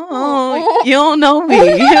alone. You don't know me.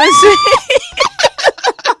 You know what I'm saying?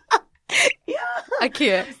 I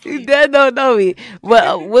can't. You dead don't know me.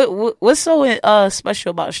 But what's so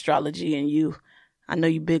special about astrology and you? I know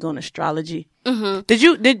you big on astrology. Mm-hmm. Did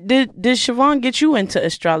Siobhan get you into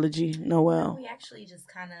astrology, Noelle? We actually just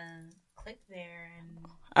kind of clicked there. And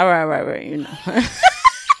All right. You know.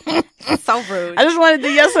 So rude. I just wanted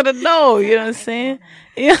the yes or the no. You know what I'm saying?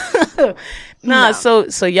 Yeah. No.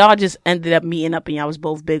 So y'all just ended up meeting up and y'all was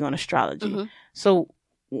both big on astrology. Mm-hmm. So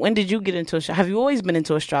when did you get into astrology? Have you always been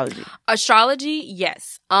into astrology? Astrology,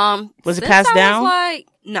 yes. Was it since passed I down? was like,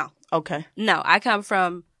 no. Okay. No, I come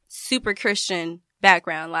from super Christian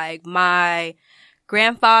background. Like my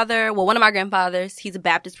grandfather, one of my grandfathers, he's a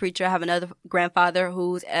Baptist preacher. I have another grandfather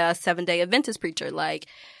who's a Seventh-day Adventist preacher. Like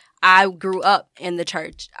I grew up in the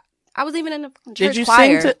church. I was even in the church Did you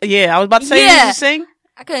choir. sing? Yeah, I was about to say, did you sing?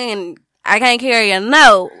 I can't carry a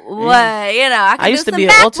note, but you know, I used to be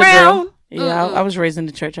an altar girl. Yeah, I was raised in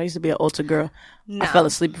the church. I used to be an altar girl. No. I fell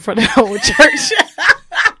asleep in front of the whole church.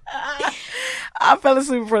 I fell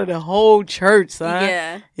asleep in front of the whole church,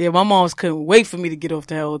 son. Yeah, my moms couldn't wait for me to get off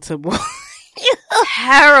that altar, boy.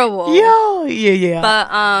 Terrible. Yeah.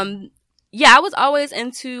 But yeah, I was always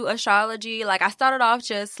into astrology. Like I started off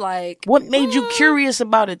just like. What made you curious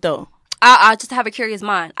about it though? I just have a curious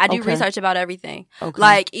mind. I do Okay. research about everything. Okay.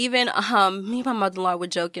 Like even me and my mother-in-law were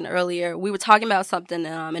joking earlier. We were talking about something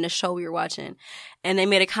in a show we were watching, and they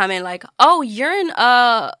made a comment like, "Oh, urine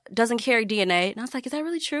doesn't carry DNA," and I was like, "Is that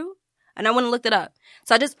really true?" And I went and looked it up.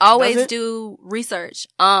 So I just always do research.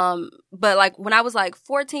 But like when I was like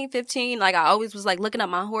 14, 15, like I always was like looking up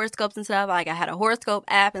my horoscopes and stuff. Like I had a horoscope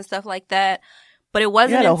app and stuff like that. But it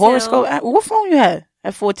wasn't You had a horoscope app? What phone you had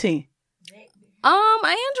at 14?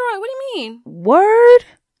 Android. What do you mean? Word?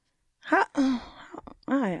 How?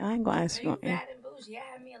 I ain't gonna ask you. bad and bougie. I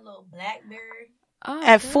had me a little BlackBerry. Oh,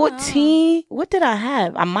 At God. 14, what did I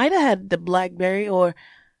have? I might have had the BlackBerry, or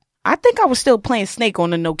I think I was still playing Snake on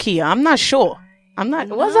the Nokia. I'm not sure.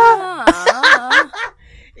 Was I? Ah.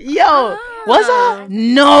 Yo, was I?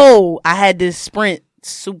 No, I had this Sprint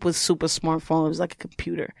super smartphone. It was like a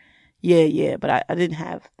computer. Yeah, but I didn't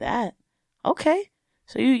have that. Okay,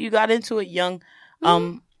 so you got into it young.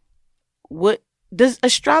 What does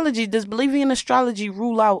believing in astrology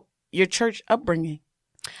rule out your church upbringing?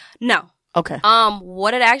 No. Okay.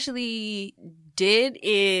 What it actually did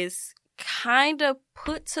is kind of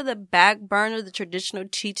put to the back burner the traditional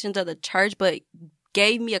teachings of the church, but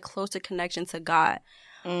gave me a closer connection to God.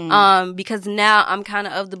 Because now I'm kind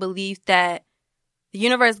of the belief that the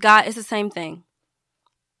universe, God, is the same thing.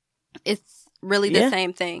 It's really the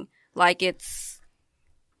same thing. Like it's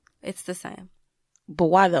the same. But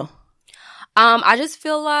why though? I just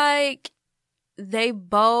feel like they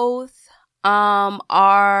both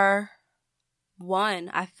are one.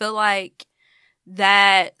 I feel like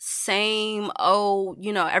that same,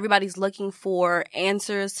 everybody's looking for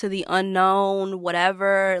answers to the unknown,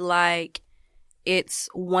 whatever, like it's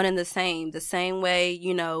one and the same way,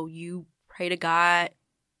 you pray to God,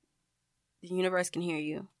 the universe can hear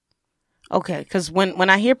you. Okay, because when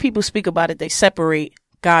I hear people speak about it, they separate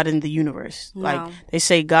God and the universe. No. Like they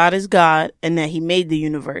say God is God and that he made the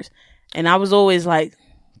universe. And I was always like,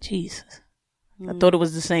 Jesus, I thought it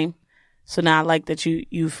was the same. So now I like that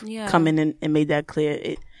you've come in and made that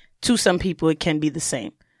clear. To some people, it can be the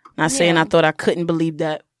same. Not saying I thought I couldn't believe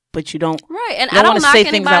that, but you don't. Right. And you I don't wanna knock say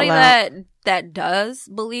things out anybody loud. that does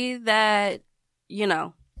believe that,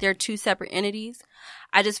 they're two separate entities.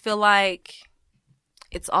 I just feel like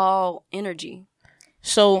it's all energy.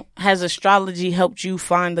 So has astrology helped you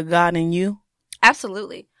find the God in you?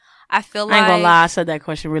 Absolutely. I feel like I ain't gonna lie, I said that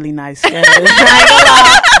question really nice. I ain't gonna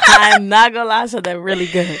lie. I'm not gonna lie, I said that really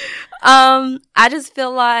good. I just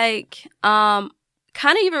feel like kind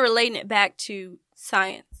of even relating it back to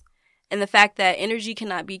science and the fact that energy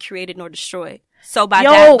cannot be created nor destroyed. So by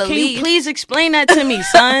that belief, can you please explain that to me,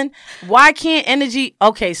 son? Why can't energy?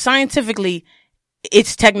 Okay, scientifically,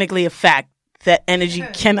 it's technically a fact that energy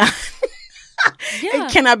cannot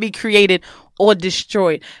it cannot be created or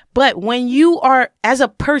destroyed. But when you are, as a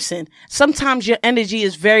person, sometimes your energy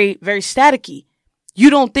is very, very staticky.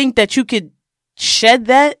 You don't think that you could shed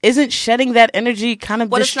that? Isn't shedding that energy kind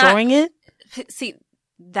of destroying it? See,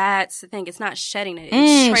 that's the thing. It's not shedding it.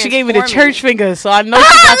 It's she gave me the transforming church finger, so I know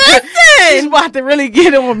she's about to really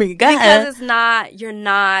get on me. Go ahead. Because you're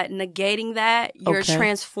not negating that. You're Okay.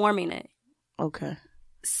 transforming it. Okay.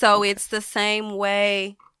 So it's the same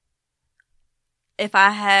way if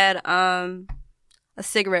I had a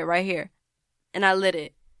cigarette right here and I lit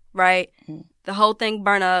it, right? The whole thing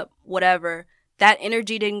burn up, whatever. That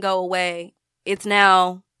energy didn't go away. It's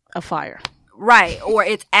now A fire. right, or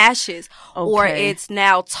it's ashes, or Okay. it's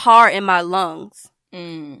now tar in my lungs.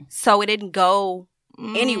 Mm. So it didn't go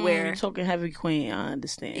anywhere. Talking heavy queen, I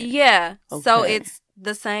understand. Yeah. So Okay. it's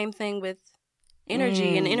the same thing with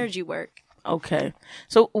energy and energy work. Okay.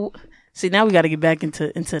 So, see, now we got to get back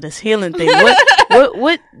into this healing thing.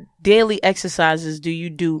 What daily exercises do you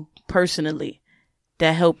do personally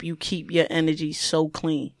that help you keep your energy so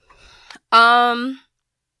clean? I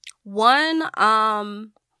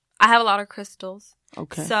have a lot of crystals.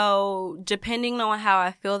 Okay. So depending on how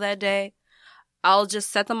I feel that day, I'll just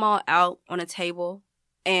set them all out on a table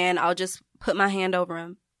and I'll just put my hand over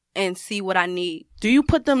them and see what I need. Do you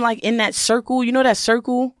put them like in that circle? You know that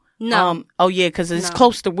circle? No. Oh yeah, because it's No.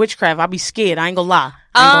 close to witchcraft. I'll be scared. I ain't gonna lie.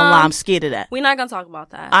 I'm scared of that. We're not going to talk about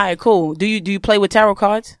that. All right, cool. Do you play with tarot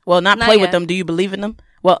cards? Well, not Not play with yet. them. Do you believe in them?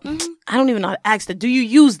 Well, I don't even know how to ask that. Do you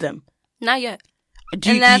use them? Not yet.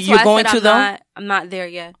 Do And that's you're why going I to said them? I'm not there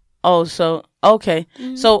yet. Oh, so okay.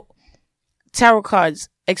 So tarot cards.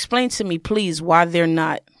 Explain to me, please, why they're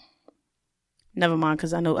not. Never mind,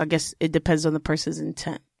 because I guess it depends on the person's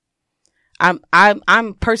intent.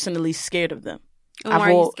 I'm personally scared of them And why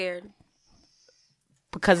are you scared?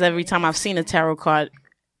 because every time I've seen a tarot card,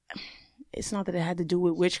 it's not that it had to do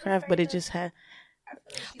with witchcraft, but it just had.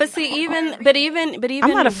 But see, even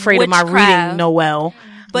I'm not afraid of my reading, Noelle.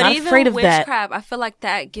 But Not even afraid of that. witchcraft, I feel like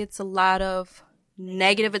that gets a lot of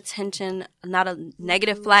negative attention, not a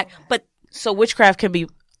negative flag, but So witchcraft can be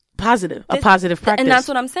positive, a positive practice. and that's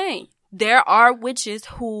what I'm saying. There are witches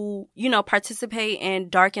who, participate in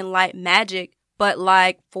dark and light magic, but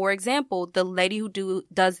like, for example, the lady who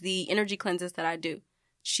does the energy cleanses that I do,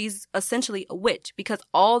 she's essentially a witch because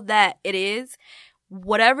all that it is,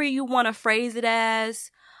 whatever you want to phrase it as,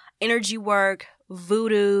 energy work,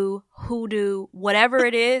 voodoo, hoodoo, whatever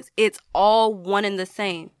it is, it's all one and the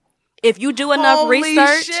same. If you do enough Holy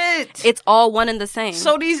research, shit. it's all one and the same.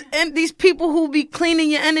 So these people who be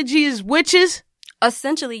cleaning your energy is witches?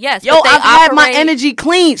 Essentially, yes. Yo, but they I've had my operate- energy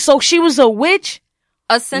cleaned. So she was a witch?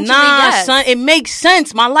 Essentially, Nah, yes. son, it makes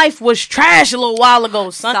sense. My life was trash a little while ago,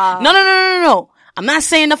 son. Stop. No. I'm not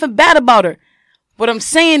saying nothing bad about her. What I'm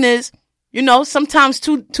saying is, sometimes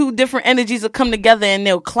two different energies will come together and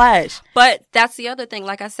they'll clash. But that's the other thing.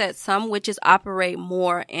 Like I said, some witches operate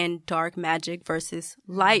more in dark magic versus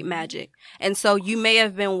light magic. And so you may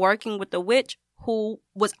have been working with a witch who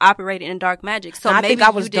was operating in dark magic. So And I maybe think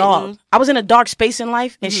I was you dark. didn't. I was in a dark space in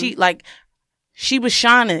life, and she was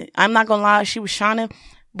shining. I'm not gonna lie, she was shining.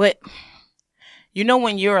 But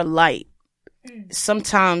when you're a light,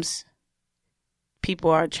 sometimes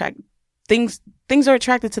people are attracted. Things are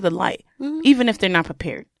attracted to the light, even if they're not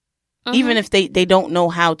prepared. Even if they don't know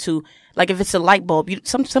how to, like if it's a light bulb,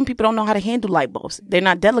 some people don't know how to handle light bulbs. They're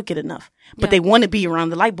not delicate enough, but they want to be around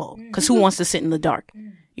the light bulb because who wants to sit in the dark?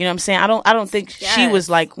 You know what I'm saying? I don't think she was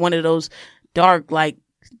like one of those dark, like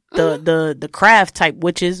the craft type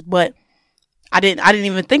witches, but I didn't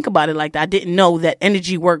even think about it like that. I didn't know that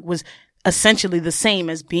energy work was essentially the same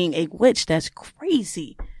as being a witch. That's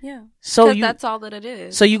crazy. Yeah. So that's all that it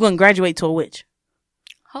is. So you're going to graduate to a witch.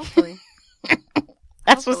 Hopefully.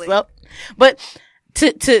 That's Hopefully. what's up. But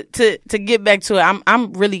to get back to it,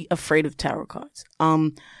 I'm really afraid of tarot cards.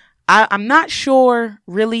 I'm not sure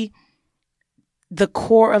really the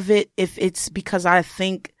core of it, if it's because I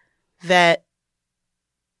think that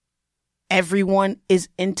everyone is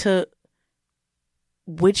into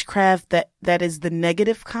witchcraft that is the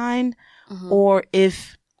negative kind, or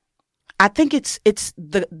if I think it's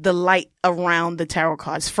the light around the tarot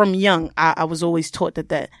cards. From young, I was always taught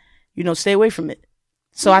that stay away from it.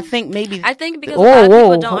 So I think maybe I think because a lot of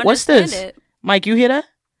people don't what's understand this? it. Mike, you hear that?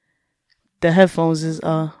 The headphones is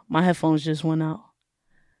my headphones just went out.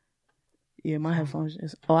 Yeah, my headphones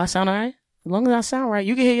just. Oh, I sound all right? As long as I sound right,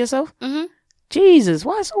 you can hear yourself? Mm-hmm. Jesus,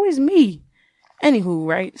 why it's always me? Anywho,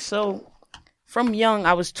 right? So from young,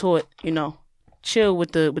 I was taught, chill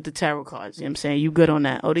with the tarot cards. You know what I'm saying? You good on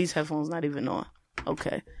that. Oh, these headphones not even on.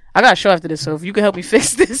 Okay. I got a show after this, so if you can help me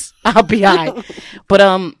fix this, I'll be all right. But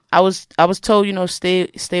I was told,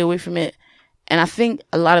 stay away from it. And I think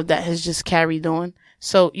a lot of that has just carried on.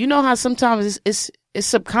 So you know how sometimes it's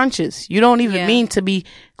subconscious. You don't even mean to be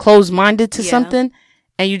closed-minded to something,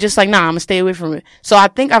 and you're just like, nah, I'm gonna stay away from it. So I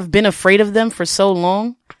think I've been afraid of them for so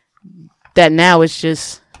long that now it's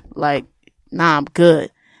just like, nah, I'm good.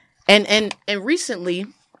 And recently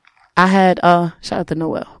I had shout out to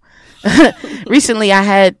Noel. Recently I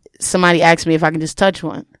had somebody ask me if I can just touch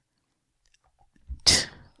one.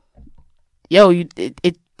 Yo,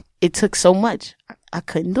 it took so much. I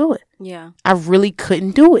couldn't do it. Yeah. I really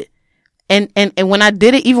couldn't do it. And when I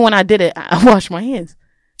did it, even when I did it, I washed my hands.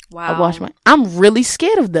 Wow. I'm really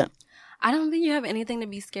scared of them. I don't think you have anything to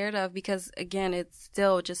be scared of because, again, it's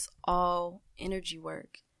still just all energy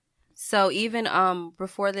work. So even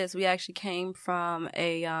before this, we actually came from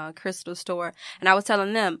a crystal store, and I was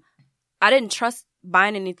telling them I didn't trust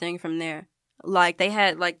buying anything from there. Like, they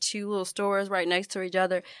had like 2 little stores right next to each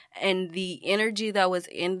other, and the energy that was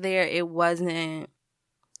in there, it wasn't.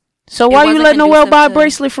 So why you let Noel buy a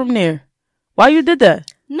bracelet from there? Why you did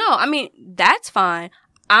that? No, I mean, that's fine.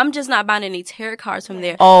 I'm just not buying any tarot cards from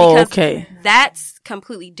there. Oh, because okay. That's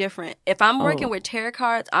completely different. If I'm working with tarot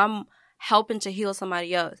cards, I'm helping to heal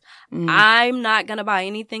somebody else. I'm not going to buy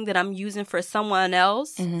anything that I'm using for someone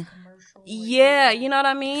else. Yeah, you know what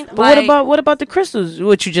I mean? But what about the crystals?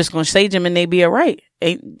 What, you just going to sage them and they be all right?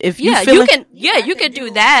 If you you can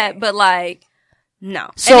do that, but like,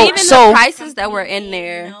 no. So, and even the prices that were in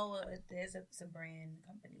there. There's some brand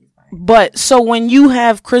companies buying. But so when you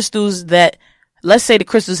have crystals that, let's say the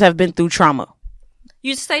crystals have been through trauma.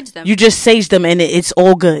 You sage them. You just sage them and it's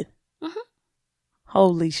all good. Mm-hmm.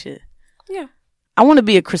 Holy shit. Yeah. I want to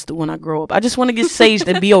be a crystal when I grow up. I just want to get saged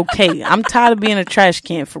and be okay. I'm tired of being a trash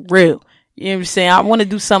can for real. You know what I'm saying? I want to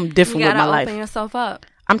do something different with my life. Open yourself up.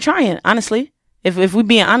 I'm trying, honestly. If we're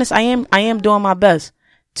being honest, I am doing my best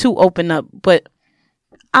to open up, but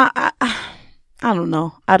I don't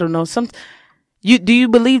know. Do you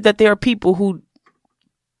believe that there are people who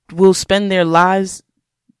will spend their lives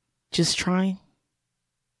just trying?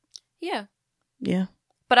 Yeah. Yeah.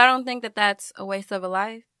 But I don't think that that's a waste of a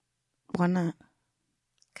life. Why not?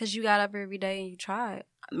 Because you got up every day and you tried.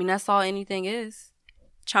 I mean, that's all anything is.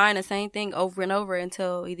 Trying the same thing over and over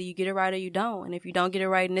until either you get it right or you don't. And if you don't get it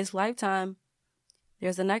right in this lifetime,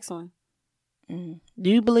 there's the next one. Do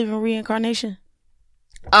you believe in reincarnation?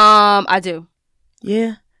 I do.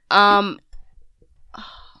 Yeah. Hold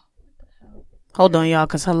on, y'all,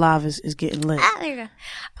 because her live is getting lit. There you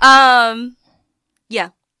go. Yeah,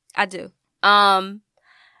 I do.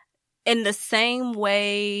 In the same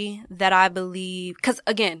way that I believe, because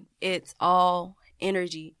again, it's all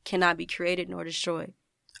energy, cannot be created nor destroyed.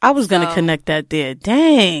 I was going to connect that there.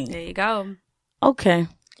 Dang. There you go. Okay.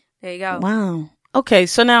 There you go. Wow. Okay,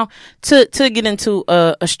 so now to get into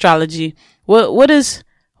astrology, what does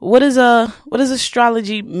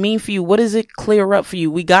astrology mean for you? What does it clear up for you?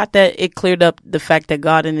 We got that it cleared up the fact that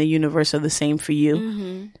God and the universe are the same for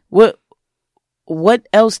you. Mm-hmm. What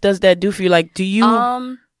else does that do for you? Like, do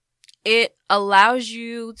you? It allows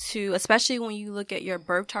you to, especially when you look at your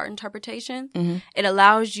birth chart interpretation, mm-hmm. it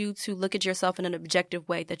allows you to look at yourself in an objective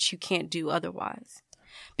way that you can't do otherwise.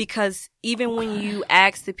 Because even when you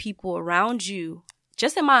ask the people around you,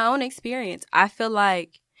 just in my own experience, I feel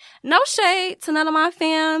like, no shade to none of my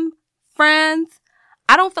friends,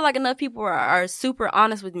 I don't feel like enough people are super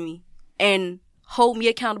honest with me and hold me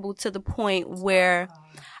accountable to the point where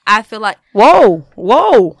I feel like, Whoa.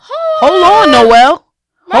 Hold on, Noel.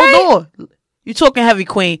 Right? Hold on. You talking heavy,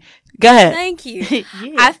 queen. Go ahead. Thank you. Yeah.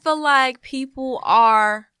 I feel like people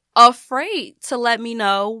are afraid to let me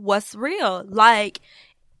know what's real. Like,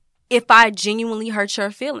 if I genuinely hurt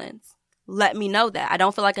your feelings, let me know that. I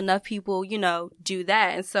don't feel like enough people, do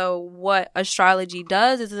that. And so what astrology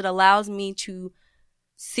does is it allows me to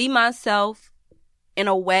see myself in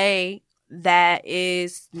a way that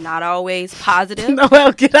is not always positive.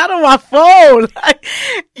 Noel, get out of my phone. Like,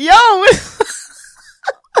 yo.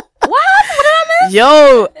 What did I miss?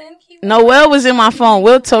 Yo, Noel was in my phone.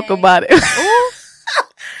 We'll talk about it.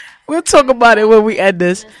 We'll talk about it when we end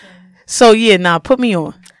this. So yeah, put me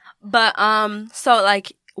on. But so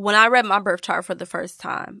like when I read my birth chart for the first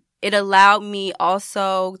time, it allowed me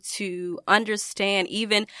also to understand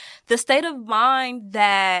even the state of mind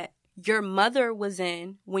that your mother was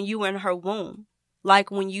in when you were in her womb.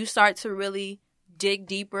 Like when you start to really dig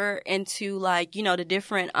deeper into like, the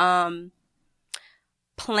different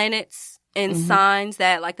planets and mm-hmm. signs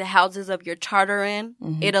that like the houses of your chart are in,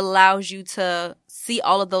 mm-hmm. it allows you to see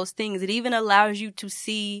all of those things. It even allows you to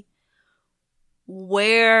see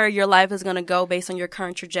where your life is going to go based on your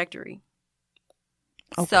current trajectory.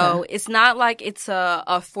 Okay. So it's not like it's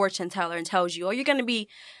a fortune teller and tells you, oh, you're going to be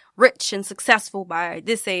rich and successful by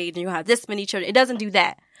this age and you have this many children. It doesn't do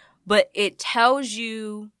that. But it tells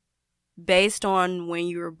you based on when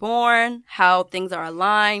you were born, how things are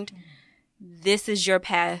aligned. This is your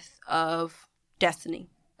path of destiny,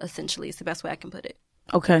 essentially. It's the best way I can put it.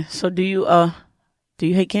 Okay. So do you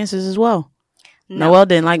hate cancers as well? No. Noelle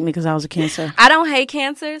didn't like me because I was a Cancer. I don't hate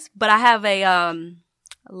cancers, but I have a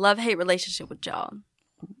love-hate relationship with y'all.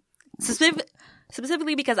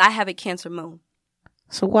 Specifically because I have a Cancer moon.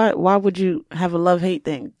 So why would you have a love-hate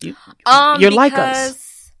thing? You're like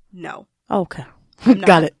us. No. Oh, okay. I'm not.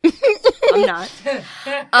 Got it. I'm not.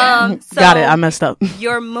 So Got it. I messed up.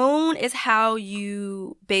 Your moon is how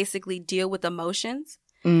you basically deal with emotions.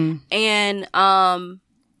 And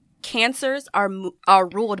cancers are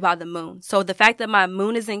ruled by the moon. So the fact that my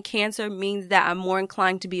moon is in Cancer means that I'm more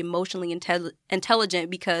inclined to be emotionally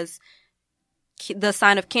intelligent because the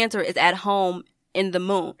sign of Cancer is at home in the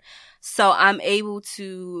moon. So I'm able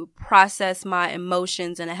to process my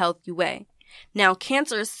emotions in a healthy way. Now,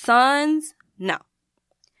 Cancer suns, no.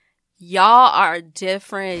 Y'all are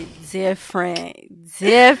different set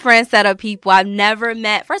of people. I've never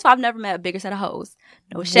met a bigger set of hoes.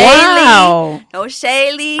 No Shaylee. Wow. No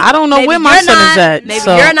Shaylee. I don't know Maybe where my you're son not. is at. Maybe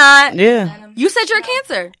so, you're not. Yeah. You said you're a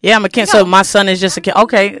Cancer. Yeah, I'm a Cancer. So my son is just a Cancer.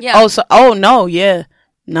 Okay. Yeah. No. Yeah.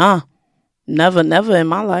 Nah. Never in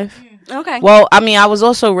my life. Okay. Well, I mean, I was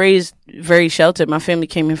also raised very sheltered. My family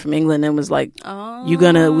came in from England and was like, we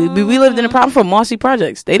lived in a problem for Marcy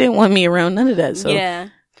Projects. They didn't want me around none of that. So yeah.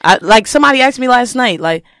 Like somebody asked me last night,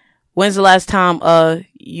 like, when's the last time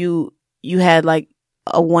you had like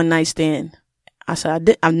a one night stand? I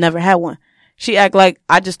said I've never had one. She act like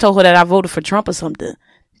I just told her that I voted for Trump or something.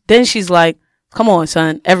 Then she's like, come on,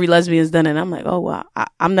 son, every lesbian's done it. I'm like, oh wow,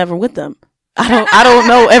 I'm never with them. I don't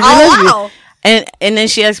know every lesbian. Wow. And then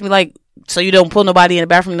she asked me like, so you don't pull nobody in the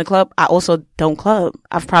bathroom in the club? I also don't club.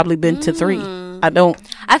 I've probably been to 3. I don't.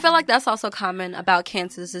 I feel like that's also common about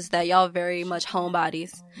Cancers is that y'all very much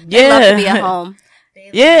homebodies. Yeah. They love to be at home.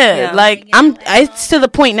 Yeah. Like it's to the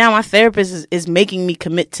point now my therapist is making me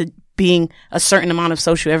commit to being a certain amount of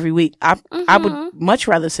social every week. I would much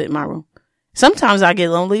rather sit in my room. Sometimes I get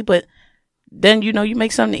lonely, but then, you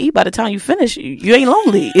make something to eat. By the time you finish, you ain't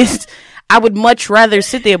lonely. I would much rather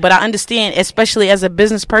sit there, but I understand, especially as a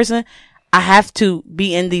business person, I have to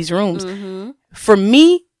be in these rooms. For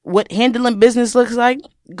me, what handling business looks like,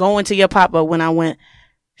 going to your pop-up when I went,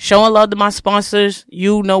 showing love to my sponsors,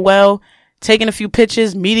 you, Noelle, taking a few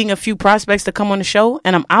pictures, meeting a few prospects to come on the show,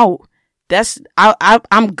 and I'm out.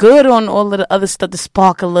 I'm good on all of the other stuff, the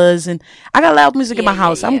sparklers, and I got loud music in my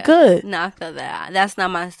house. I'm good. No, I feel that. That's not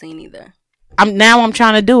my scene either. I'm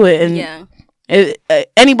trying to do it, and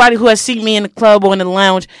anybody who has seen me in the club or in the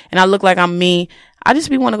lounge and I look like I'm me, I just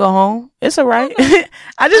be want to go home. It's all right.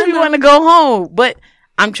 I just be want to go home, but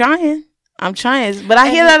I'm trying. But I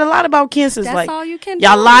hear that a lot about Cancers. That's like, all you can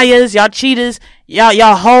y'all do. Liars, y'all cheaters,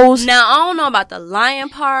 y'all hoes. Now, I don't know about the lying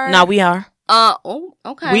part. No, we are.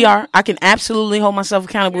 Okay. We are. I can absolutely hold myself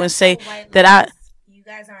accountable and say that You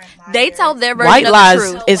guys aren't liars. They tell their version white of lies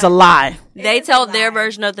the truth. is a lie. They tell their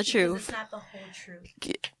version of the truth. It's not the whole truth.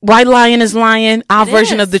 White lying is lying. Our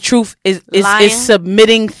version is. of the truth is Lying.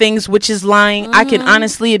 submitting things, which is lying. I can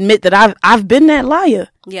honestly admit that I've been that liar.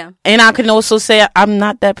 Yeah. And I can also say I'm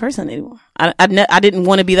not that person anymore. I didn't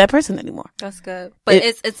want to be that person anymore. That's good. But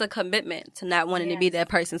it's a commitment to not wanting to be that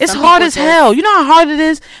person. It's Some hard people as hell. You know how hard it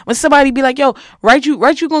is when somebody be like, yo, right you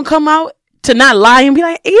gonna come out, to not lie and be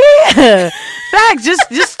like, yeah, facts.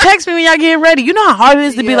 Just text me when y'all getting ready. You know how hard it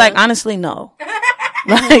is to be like, honestly, no.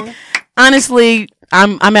 Like, honestly,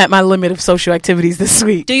 I'm at my limit of social activities this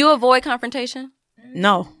week. Do you avoid confrontation?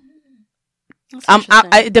 No. That's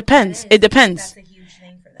interesting. It depends. It depends. That's a huge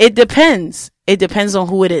thing for them. It depends. It depends on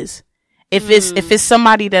who it is. If it's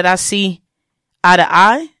somebody that I see eye to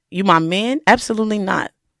eye, you my man? Absolutely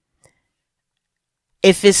not.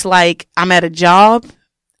 If it's like I'm at a job,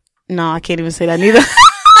 no, I can't even say that neither.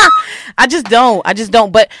 I just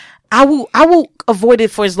don't. But I will avoid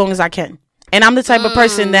it for as long as I can. And I'm the type of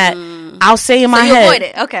person that I'll say in my head. Avoid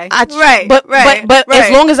it. Okay. But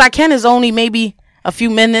as long as I can is only maybe a few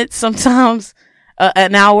minutes, sometimes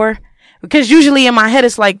an hour. Because usually in my head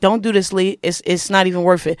it's like, don't do this, Lee. It's not even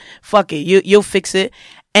worth it. Fuck it. You'll fix it.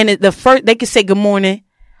 And they can say good morning.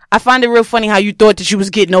 I find it real funny how you thought that you was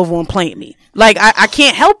getting over on playing me. Like I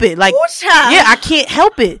can't help it. Like I can't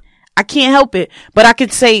help it. But I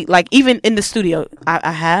could say, like, even in the studio,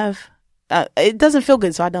 I have. It doesn't feel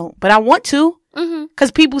good, so I don't. But I want to,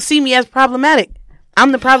 because people see me as problematic.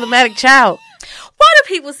 I'm the problematic child. Why do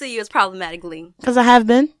people see you as problematic, Lee? Because I have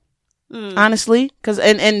been, honestly.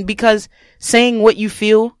 Because saying what you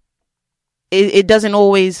feel it doesn't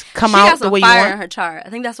always come out the way you She got some fire want. in her chart. I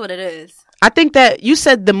think that's what it is. I think that you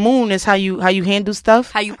said the moon is how you handle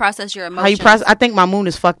stuff. How you process your emotions. How you process. I think my moon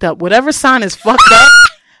is fucked up. Whatever sign is fucked up.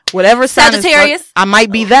 Whatever sign is Sagittarius. fucked, I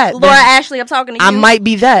might be that. Laura Ashley, I'm talking to you. I might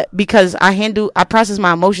be that because I process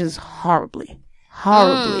my emotions horribly.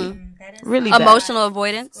 Really bad. Emotional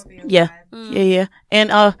avoidance. Yeah. Yeah. And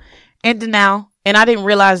denial. And I didn't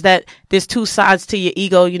realize that there's two sides to your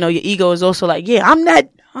ego. You know, your ego is also like, yeah, I'm that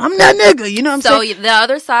nigga. You know what I'm saying? So the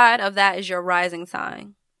other side of that is your rising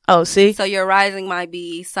sign. Oh, see? So your rising might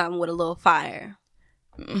be something with a little fire.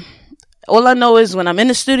 All I know is when I'm in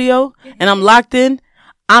the studio and I'm locked in,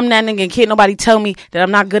 I'm that nigga and can't nobody tell me that I'm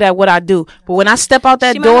not good at what I do. But when I step out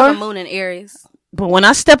that She door, might have a moon in Aries. but when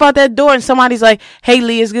I step out that door and somebody's like, hey,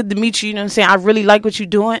 Lee, it's good to meet you. You know what I'm saying? I really like what you're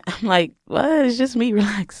doing. I'm like, what? It's just me.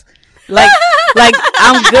 Relax. Like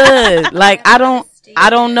I'm good. Like I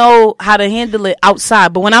don't know how to handle it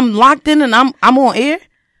outside. But when I'm locked in and I'm on air,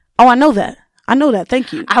 oh, I know that.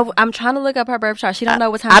 Thank you. I'm trying to look up her birth chart. She don't know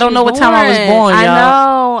what time. I don't know what time I was born,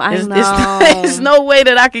 y'all. I know. There's no way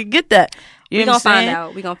that I could get that. You know what I'm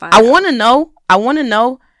saying? We gonna find out. I want to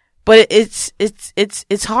know, but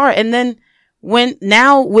it's hard. And then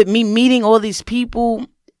now with me meeting all these people,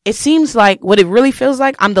 it seems like what it really feels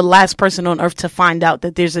like, I'm the last person on earth to find out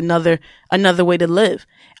that there's another way to live.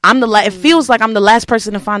 It feels like I'm the last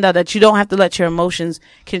person to find out that you don't have to let your emotions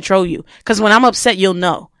control you. Cause when I'm upset, you'll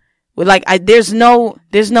know. Like, there's no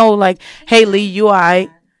like, hey Lee, you alright?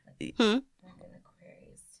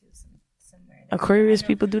 Aquarius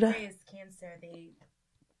people do that? Aquarius, Cancer, they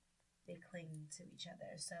cling to each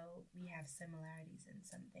other. So we have similarities in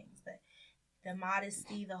some things. But the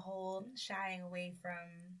modesty, the whole shying away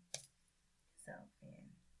from. So, yeah.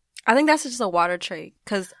 I think that's just a water trait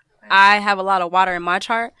because I have a lot of water in my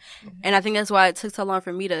chart, and I think that's why it took so long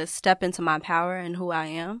for me to step into my power and who I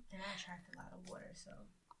am. And I attract a lot of water, so.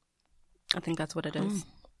 I think that's what it is.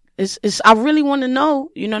 It's I really want to know.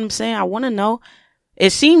 You know what I'm saying? I want to know.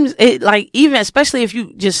 It seems like even especially if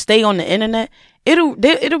you just stay on the internet,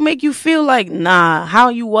 it'll make you feel like how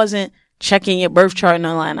you wasn't checking your birth chart in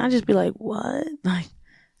online. I just be like, what? Like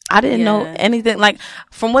I didn't know anything. Like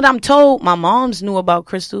from what I'm told, my moms knew about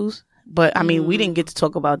crystals, but I mean we didn't get to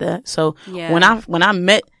talk about that. So when I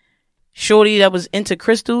met shorty that was into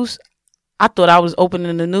crystals, I thought I was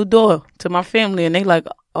opening a new door to my family, and they like,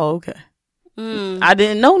 oh okay. I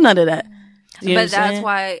didn't know none of that. You but that's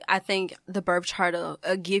why I think the birth chart will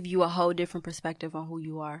give you a whole different perspective on who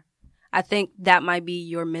you are. I think that might be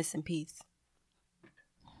your missing piece.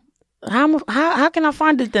 How can I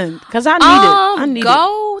find it then? Because I need it.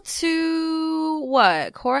 Go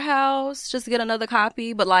to courthouse, just get another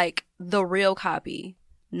copy, but like the real copy,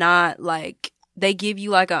 not like they give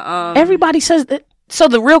you like a Everybody says that. So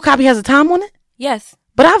the real copy has a time on it. Yes,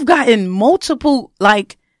 but I've gotten multiple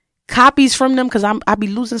like copies from them because I be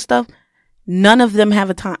losing stuff. None of them have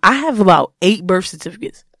a time. I have about 8 birth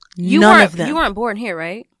certificates. None of them. You weren't born here,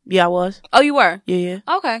 right? Yeah, I was. Oh, you were? Yeah.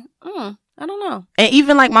 Okay. I don't know. And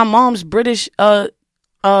even like my mom's British, what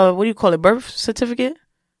do you call it? Birth certificate?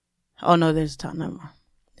 Oh no, there's a time. Never mind.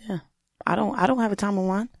 Yeah. I don't have a time on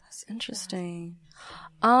mine. That's interesting.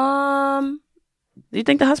 Do you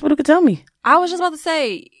think the hospital could tell me? I was just about to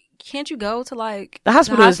say, can't you go to like the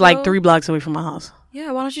hospital is like 3 blocks away from my house.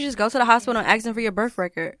 Yeah, why don't you just go to the hospital and ask them for your birth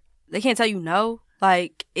record? They can't tell you no.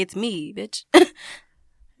 Like, it's me, bitch.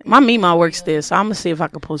 My Mima works there, so I'm going to see if I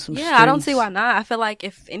can post some strings. I don't see why not. I feel like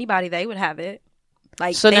if anybody, they would have it.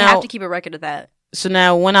 Like, so they now, have to keep a record of that. So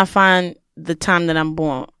now, when I find the time that I'm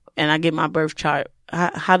born and I get my birth chart,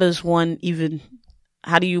 how do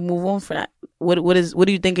you move on for that? What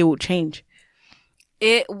do you think it will change?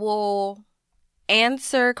 It will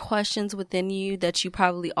answer questions within you that you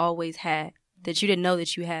probably always had, that you didn't know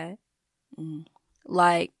that you had.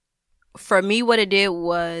 Like, for me, what it did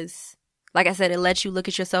was, like I said, it lets you look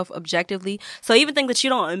at yourself objectively. So even things that you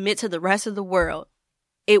don't admit to the rest of the world,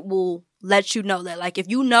 it will let you know that, like, if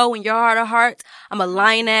you know in your heart of hearts, I'm a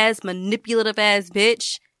lying ass, manipulative ass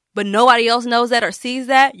bitch, but nobody else knows that or sees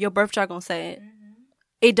that, your birth chart gonna say it.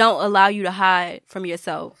 It don't allow you to hide from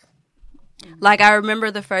yourself. Like, I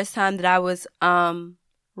remember the first time that I was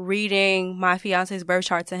reading my fiance's birth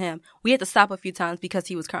chart to him. We had to stop a few times because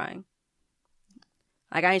he was crying.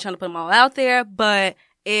 Like, I ain't trying to put them all out there, but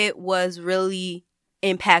it was really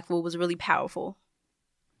impactful. It was really powerful.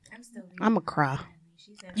 I'm a cry.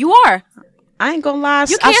 You are. I ain't gonna lie.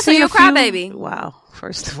 You can't say you're a crybaby. Wow.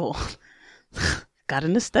 First of all, got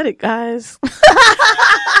an aesthetic, guys.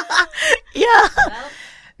 Yeah.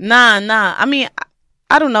 Nah. I mean,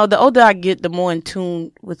 I don't know. The older I get, the more in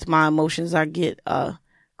tune with my emotions I get.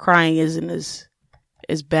 Crying isn't as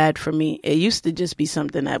is bad for me. It used to just be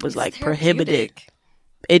something that was like prohibited.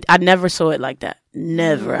 Therapeutic. I never saw it like that.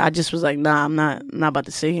 Never. I just was like, nah, I'm not about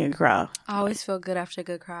to sit here and cry. I always feel good after a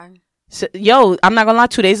good cry. So, yo, I'm not gonna lie.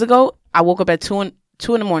 2 days ago, I woke up at 2 in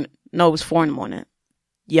the morning. No, it was 4 in the morning.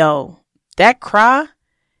 Yo, that cry,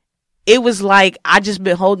 it was like I just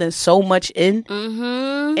been holding so much in,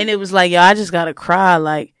 and it was like, yo, I just gotta cry.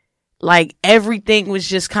 Like everything was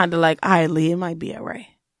just kind of like, all right, Lee, it might be all right.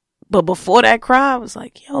 But before that cry, I was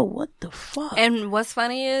like, yo, what the fuck? And what's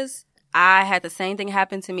funny is I had the same thing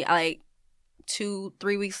happen to me like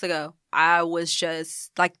 2-3 weeks ago. I was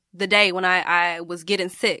just like the day when I was getting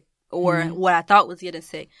sick or what I thought was getting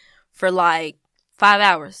sick for like 5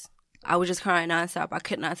 hours. I was just crying nonstop. I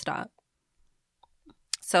could not stop.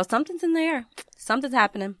 So something's in the air. Something's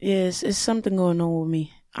happening. Yes, it's something going on with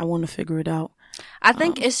me. I want to figure it out. I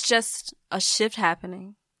think it's just a shift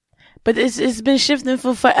happening. But it's been shifting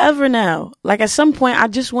for forever now. Like at some point, I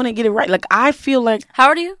just want to get it right. Like I feel like. How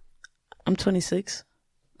old are you? I'm 26.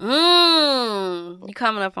 You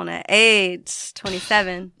coming up on that age.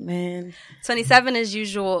 27. Man. 27 is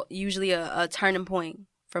usually a turning point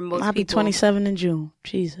for most people. I'll be 27 in June.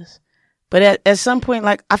 Jesus. But at some point,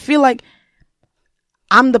 like I feel like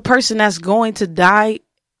I'm the person that's going to die,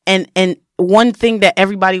 and one thing that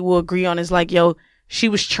everybody will agree on is like, yo, she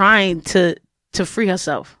was trying to free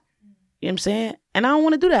herself. You know what I'm saying? And I don't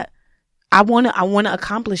want to do that. I want to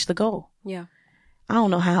accomplish the goal. Yeah. I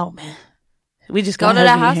don't know how, man. We just go to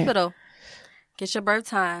the hospital. Get your birth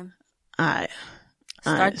time. All right.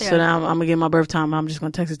 Start there. So now I'm gonna get my birth time. I'm just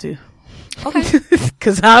gonna text it to you. Okay.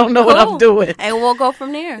 Because I don't know what I'm doing. And we'll go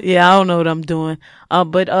from there. Yeah, I don't know what I'm doing.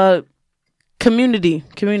 But community.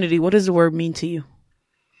 What does the word mean to you?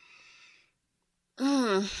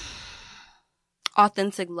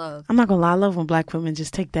 Authentic love. I'm not gonna lie. I love when Black women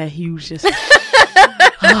just take that huge. Just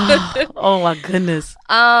oh my goodness.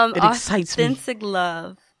 It excites me. Authentic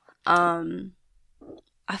love.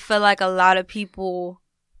 I feel like a lot of people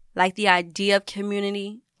like the idea of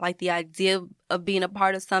community, like the idea of being a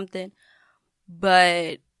part of something,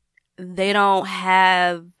 but they don't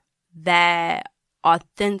have that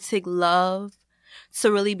authentic love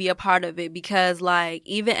to really be a part of it. Because like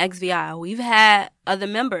even XVI, we've had other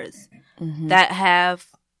members that have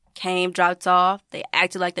came, dropped off. They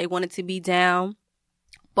acted like they wanted to be down.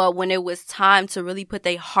 But when it was time to really put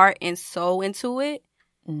their heart and soul into it,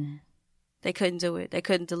 they couldn't do it. They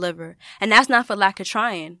couldn't deliver. And that's not for lack of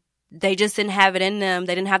trying. They just didn't have it in them.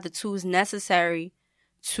 They didn't have the tools necessary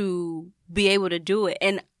to be able to do it.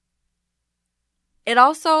 And it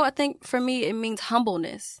also, I think for me, it means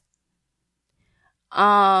humbleness.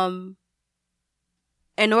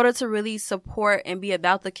 In order to really support and be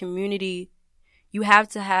about the community, you have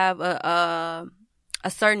to have a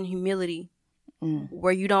certain humility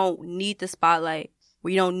where you don't need the spotlight,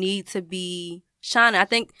 where you don't need to be shining. I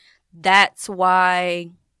think that's why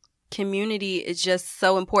community is just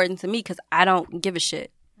so important to me, because I don't give a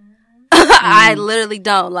shit. I literally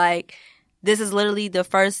don't. Like, this is literally the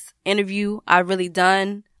first interview I've really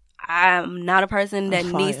done. I'm not a person that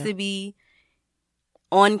needs to be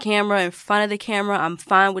on camera, in front of the camera. I'm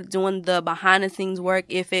fine with doing the behind the scenes work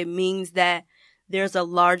if it means that there's a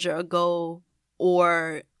larger goal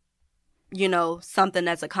or, you know, something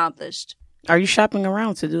that's accomplished. Are you shopping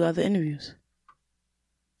around to do other interviews?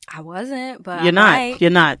 I wasn't, but You're I not. might. You're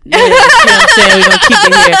not. Yeah, you know what I'm saying? We're gonna keep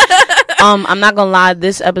it here. I'm not gonna lie.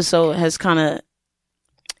 This episode has kind of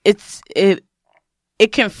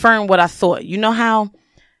it confirmed what I thought. You know how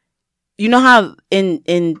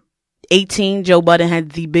in 18 Joe Budden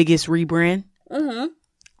had the biggest rebrand.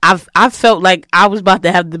 I felt like I was about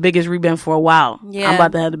to have the biggest rebrand for a while. Yeah. I'm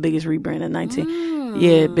about to have the biggest rebrand at 19.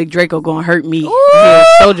 Yeah, Big Draco gonna hurt me. Yeah,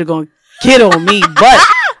 Soldier gonna get on me, but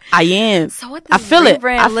I am. So what does I feel it.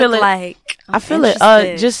 rebrand I feel look it. like? I feel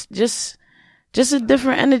it. Just a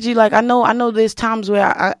different energy. Like I know there's times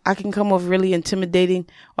where I can come off really intimidating,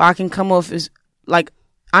 or I can come off as like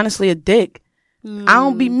honestly a dick. I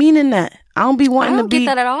don't be meaning that. I don't be wanting to be. I don't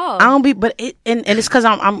get that at all. I don't be, but it's because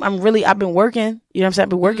I'm really, I've been working, you know what I'm saying? I've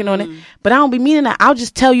been working on it, but I don't be meaning that. I'll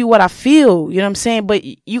just tell you what I feel, you know what I'm saying? But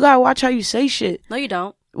you gotta watch how you say shit. No, you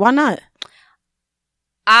don't. Why not?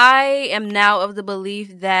 I am now of the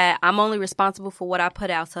belief that I'm only responsible for what I put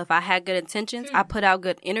out. So if I had good intentions, I put out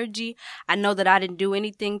good energy. I know that I didn't do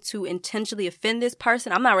anything to intentionally offend this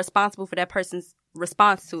person. I'm not responsible for that person's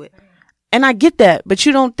response to it. And I get that, but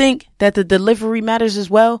you don't think that the delivery matters as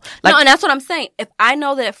well? Like, no, and that's what I'm saying. If I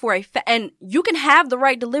know that for and you can have the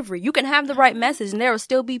right delivery, you can have the right message, and there will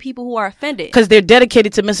still be people who are offended. Because they're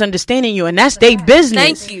dedicated to misunderstanding you, and that's their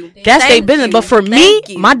business. Thank you. That's their business. But for me,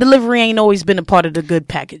 you. my delivery ain't always been a part of the good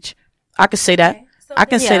package. I could say that. Okay. I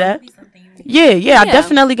can say that. Be something unique. Yeah, I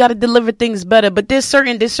definitely got to deliver things better. But there's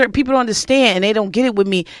certain people don't understand and they don't get it with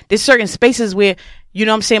me. There's certain spaces where, you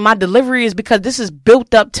know what I'm saying, my delivery is because this is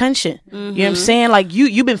built up tension. You know what I'm saying? Like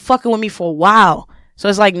you've been fucking with me for a while. So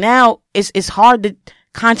it's like now it's hard to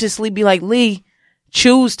consciously be like, Lee,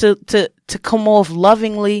 choose to come off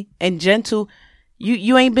lovingly and gentle.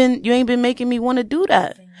 You ain't been making me want to do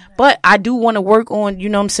that. But I do want to work on, you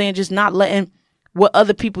know what I'm saying, just not letting what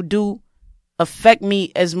other people do affect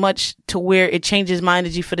me as much to where it changes my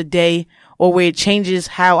energy for the day or where it changes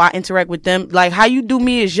how I interact with them. Like how you do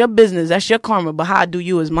me is your business. That's your karma. But how I do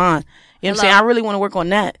you is mine. You know what I'm saying? I really want to work on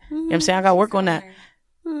that. You know what I'm saying? I got to work on that.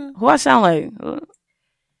 Who I sound like?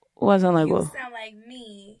 Who I sound like? You Well, sound like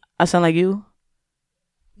me. I sound like you?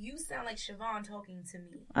 You sound like Siobhan talking to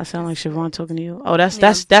me. I sound like Siobhan talking to you? Oh,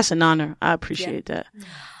 that's an honor. I appreciate that.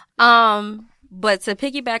 But to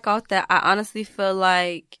piggyback off that, I honestly feel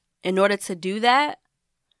like in order to do that,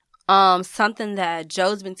 something that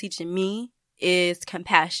Joe's been teaching me is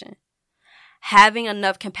compassion. Having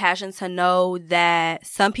enough compassion to know that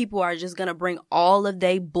some people are just going to bring all of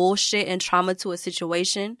their bullshit and trauma to a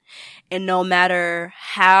situation. And no matter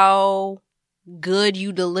how good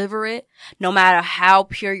you deliver it, no matter how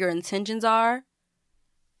pure your intentions are,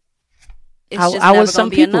 it's just never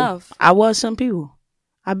going to be enough. I was some people.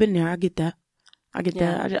 I've been there. I get that.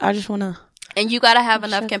 that. I just want to. And you got to have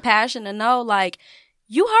enough compassion to know, like,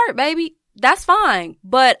 you hurt, baby. That's fine.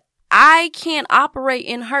 But I can't operate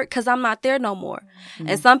in hurt because I'm not there no more. Mm-hmm.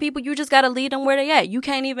 And some people, you just got to lead them where they at. You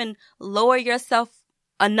can't even lower yourself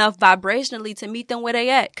enough vibrationally to meet them where they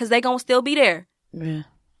at because they going to still be there. Yeah.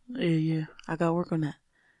 I got to work on that.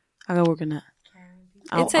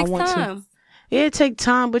 It takes time. Yeah, it takes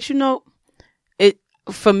time. But, you know,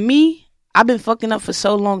 for me, I've been fucking up for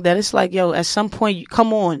so long that it's like, yo, at some point,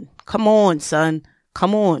 come on, son.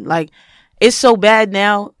 Come on. Like, it's so bad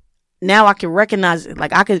now. Now I can recognize it.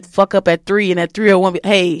 Like, I could fuck up at 3 and at 3:01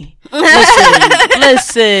 hey,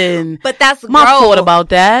 listen. But that's my growth. thought about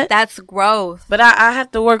that. That's growth. But I have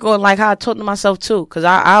to work on, like, how I talk to myself, too. Because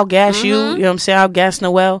I'll gas you. You know what I'm saying? I'll gas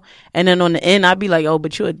Noel. And then on the end, I'll be like, oh,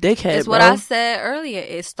 but you a dickhead, It's what I said earlier.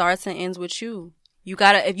 It starts and ends with you. You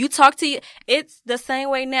gotta, if you talk to you, it's the same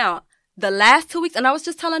way now. The last 2 weeks, and I was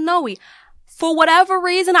just telling Noe, for whatever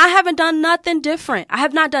reason, I haven't done nothing different. I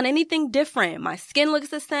have not done anything different. My skin looks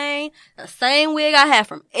the same wig I had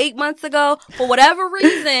from 8 months ago. For whatever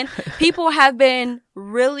reason, people have been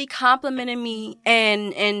really complimenting me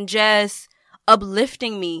and just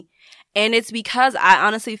uplifting me. And it's because I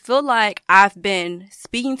honestly feel like I've been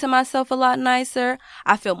speaking to myself a lot nicer.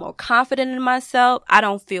 I feel more confident in myself. I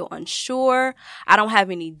don't feel unsure. I don't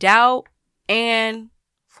have any doubt. And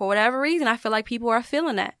for whatever reason, I feel like people are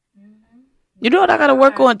feeling that. You know what I gotta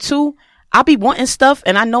work on too? I be wanting stuff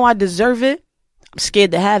and I know I deserve it. I'm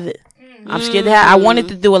scared to have it. I wanted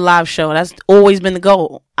to do a live show. That's always been the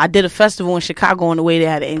goal. I did a festival in Chicago on the way there.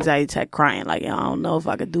 I had an anxiety attack crying. Like, I don't know if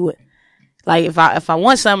I could do it. Like, if I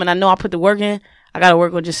want something and I know I put the work in, I gotta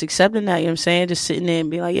work on just accepting that, you know what I'm saying? Just sitting there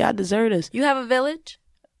and being like, yeah, I deserve this. You have a village?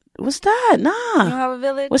 What's that? Nah. You don't have a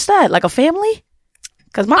village? What's that? Like a family?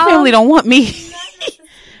 Cause my family don't want me.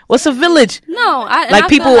 What's a village? No, like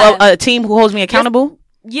people, a team who holds me accountable?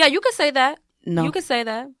 Yeah, you could say that. No. You could say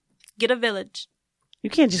that. Get a village. You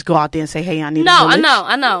can't just go out there and say, hey, I need a village. No,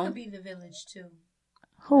 I know. You could be the village too.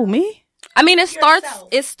 Who, me? I mean, it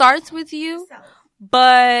starts with you,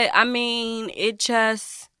 but I mean,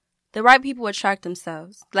 the right people attract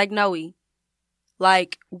themselves. Like Noe.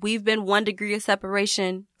 Like, we've been 1 degree of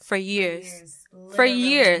separation for years. For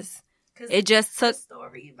years. It just took. The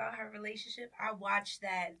story about her relationship, I watched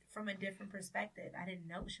that from a different perspective. I didn't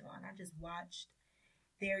know Siobhan. I just watched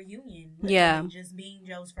their union. Yeah. Just being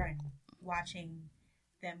Joe's friend, watching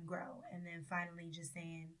them grow. And then finally just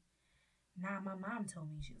saying, nah, my mom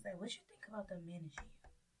told me. She was like, what you think about them managing you?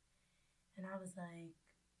 And I was like,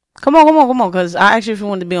 Come on, because I actually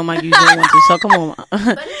wanted to be on my you didn't want to, so come on.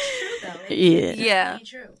 But it's true though. Yeah. It's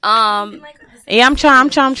true. Yeah, I'm trying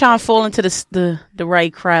to fall into the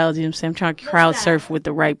right crowds. You know what I'm saying? I'm trying to crowd surf with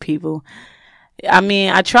the right people. I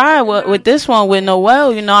mean, I tried with this one with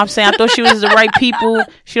Noelle. You know what I'm saying? I thought she was the right people.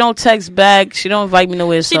 She don't text back. She don't invite me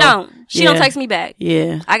nowhere. She don't text me back.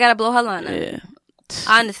 Yeah. I gotta blow her line up. Yeah.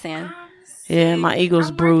 I understand. Yeah, my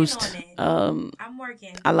ego's bruised. I'm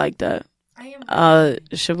working. I like that.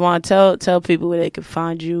 Siobhan, tell people where they can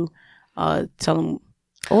find you. Tell them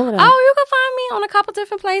all of that. Oh, you can find me on a couple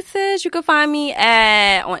different places. You can find me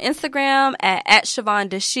on Instagram at Siobhan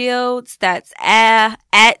DeShields. That's at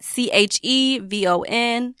CHEVONDESHIELDS.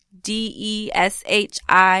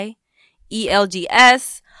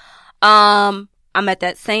 I'm at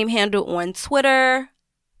that same handle on Twitter.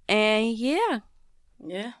 And yeah.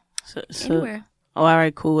 Yeah. So, Anywhere. all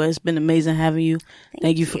right, cool. It's been amazing having you.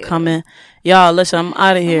 Thank you for coming. Y'all, listen, I'm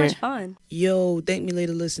out of here. So much fun. Yo, Thank Me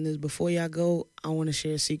Later listeners, before y'all go, I want to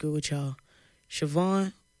share a secret with y'all.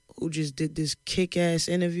 Siobhan, who just did this kick-ass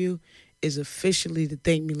interview, is officially the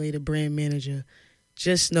Thank Me Later brand manager.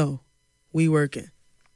 Just know, we working.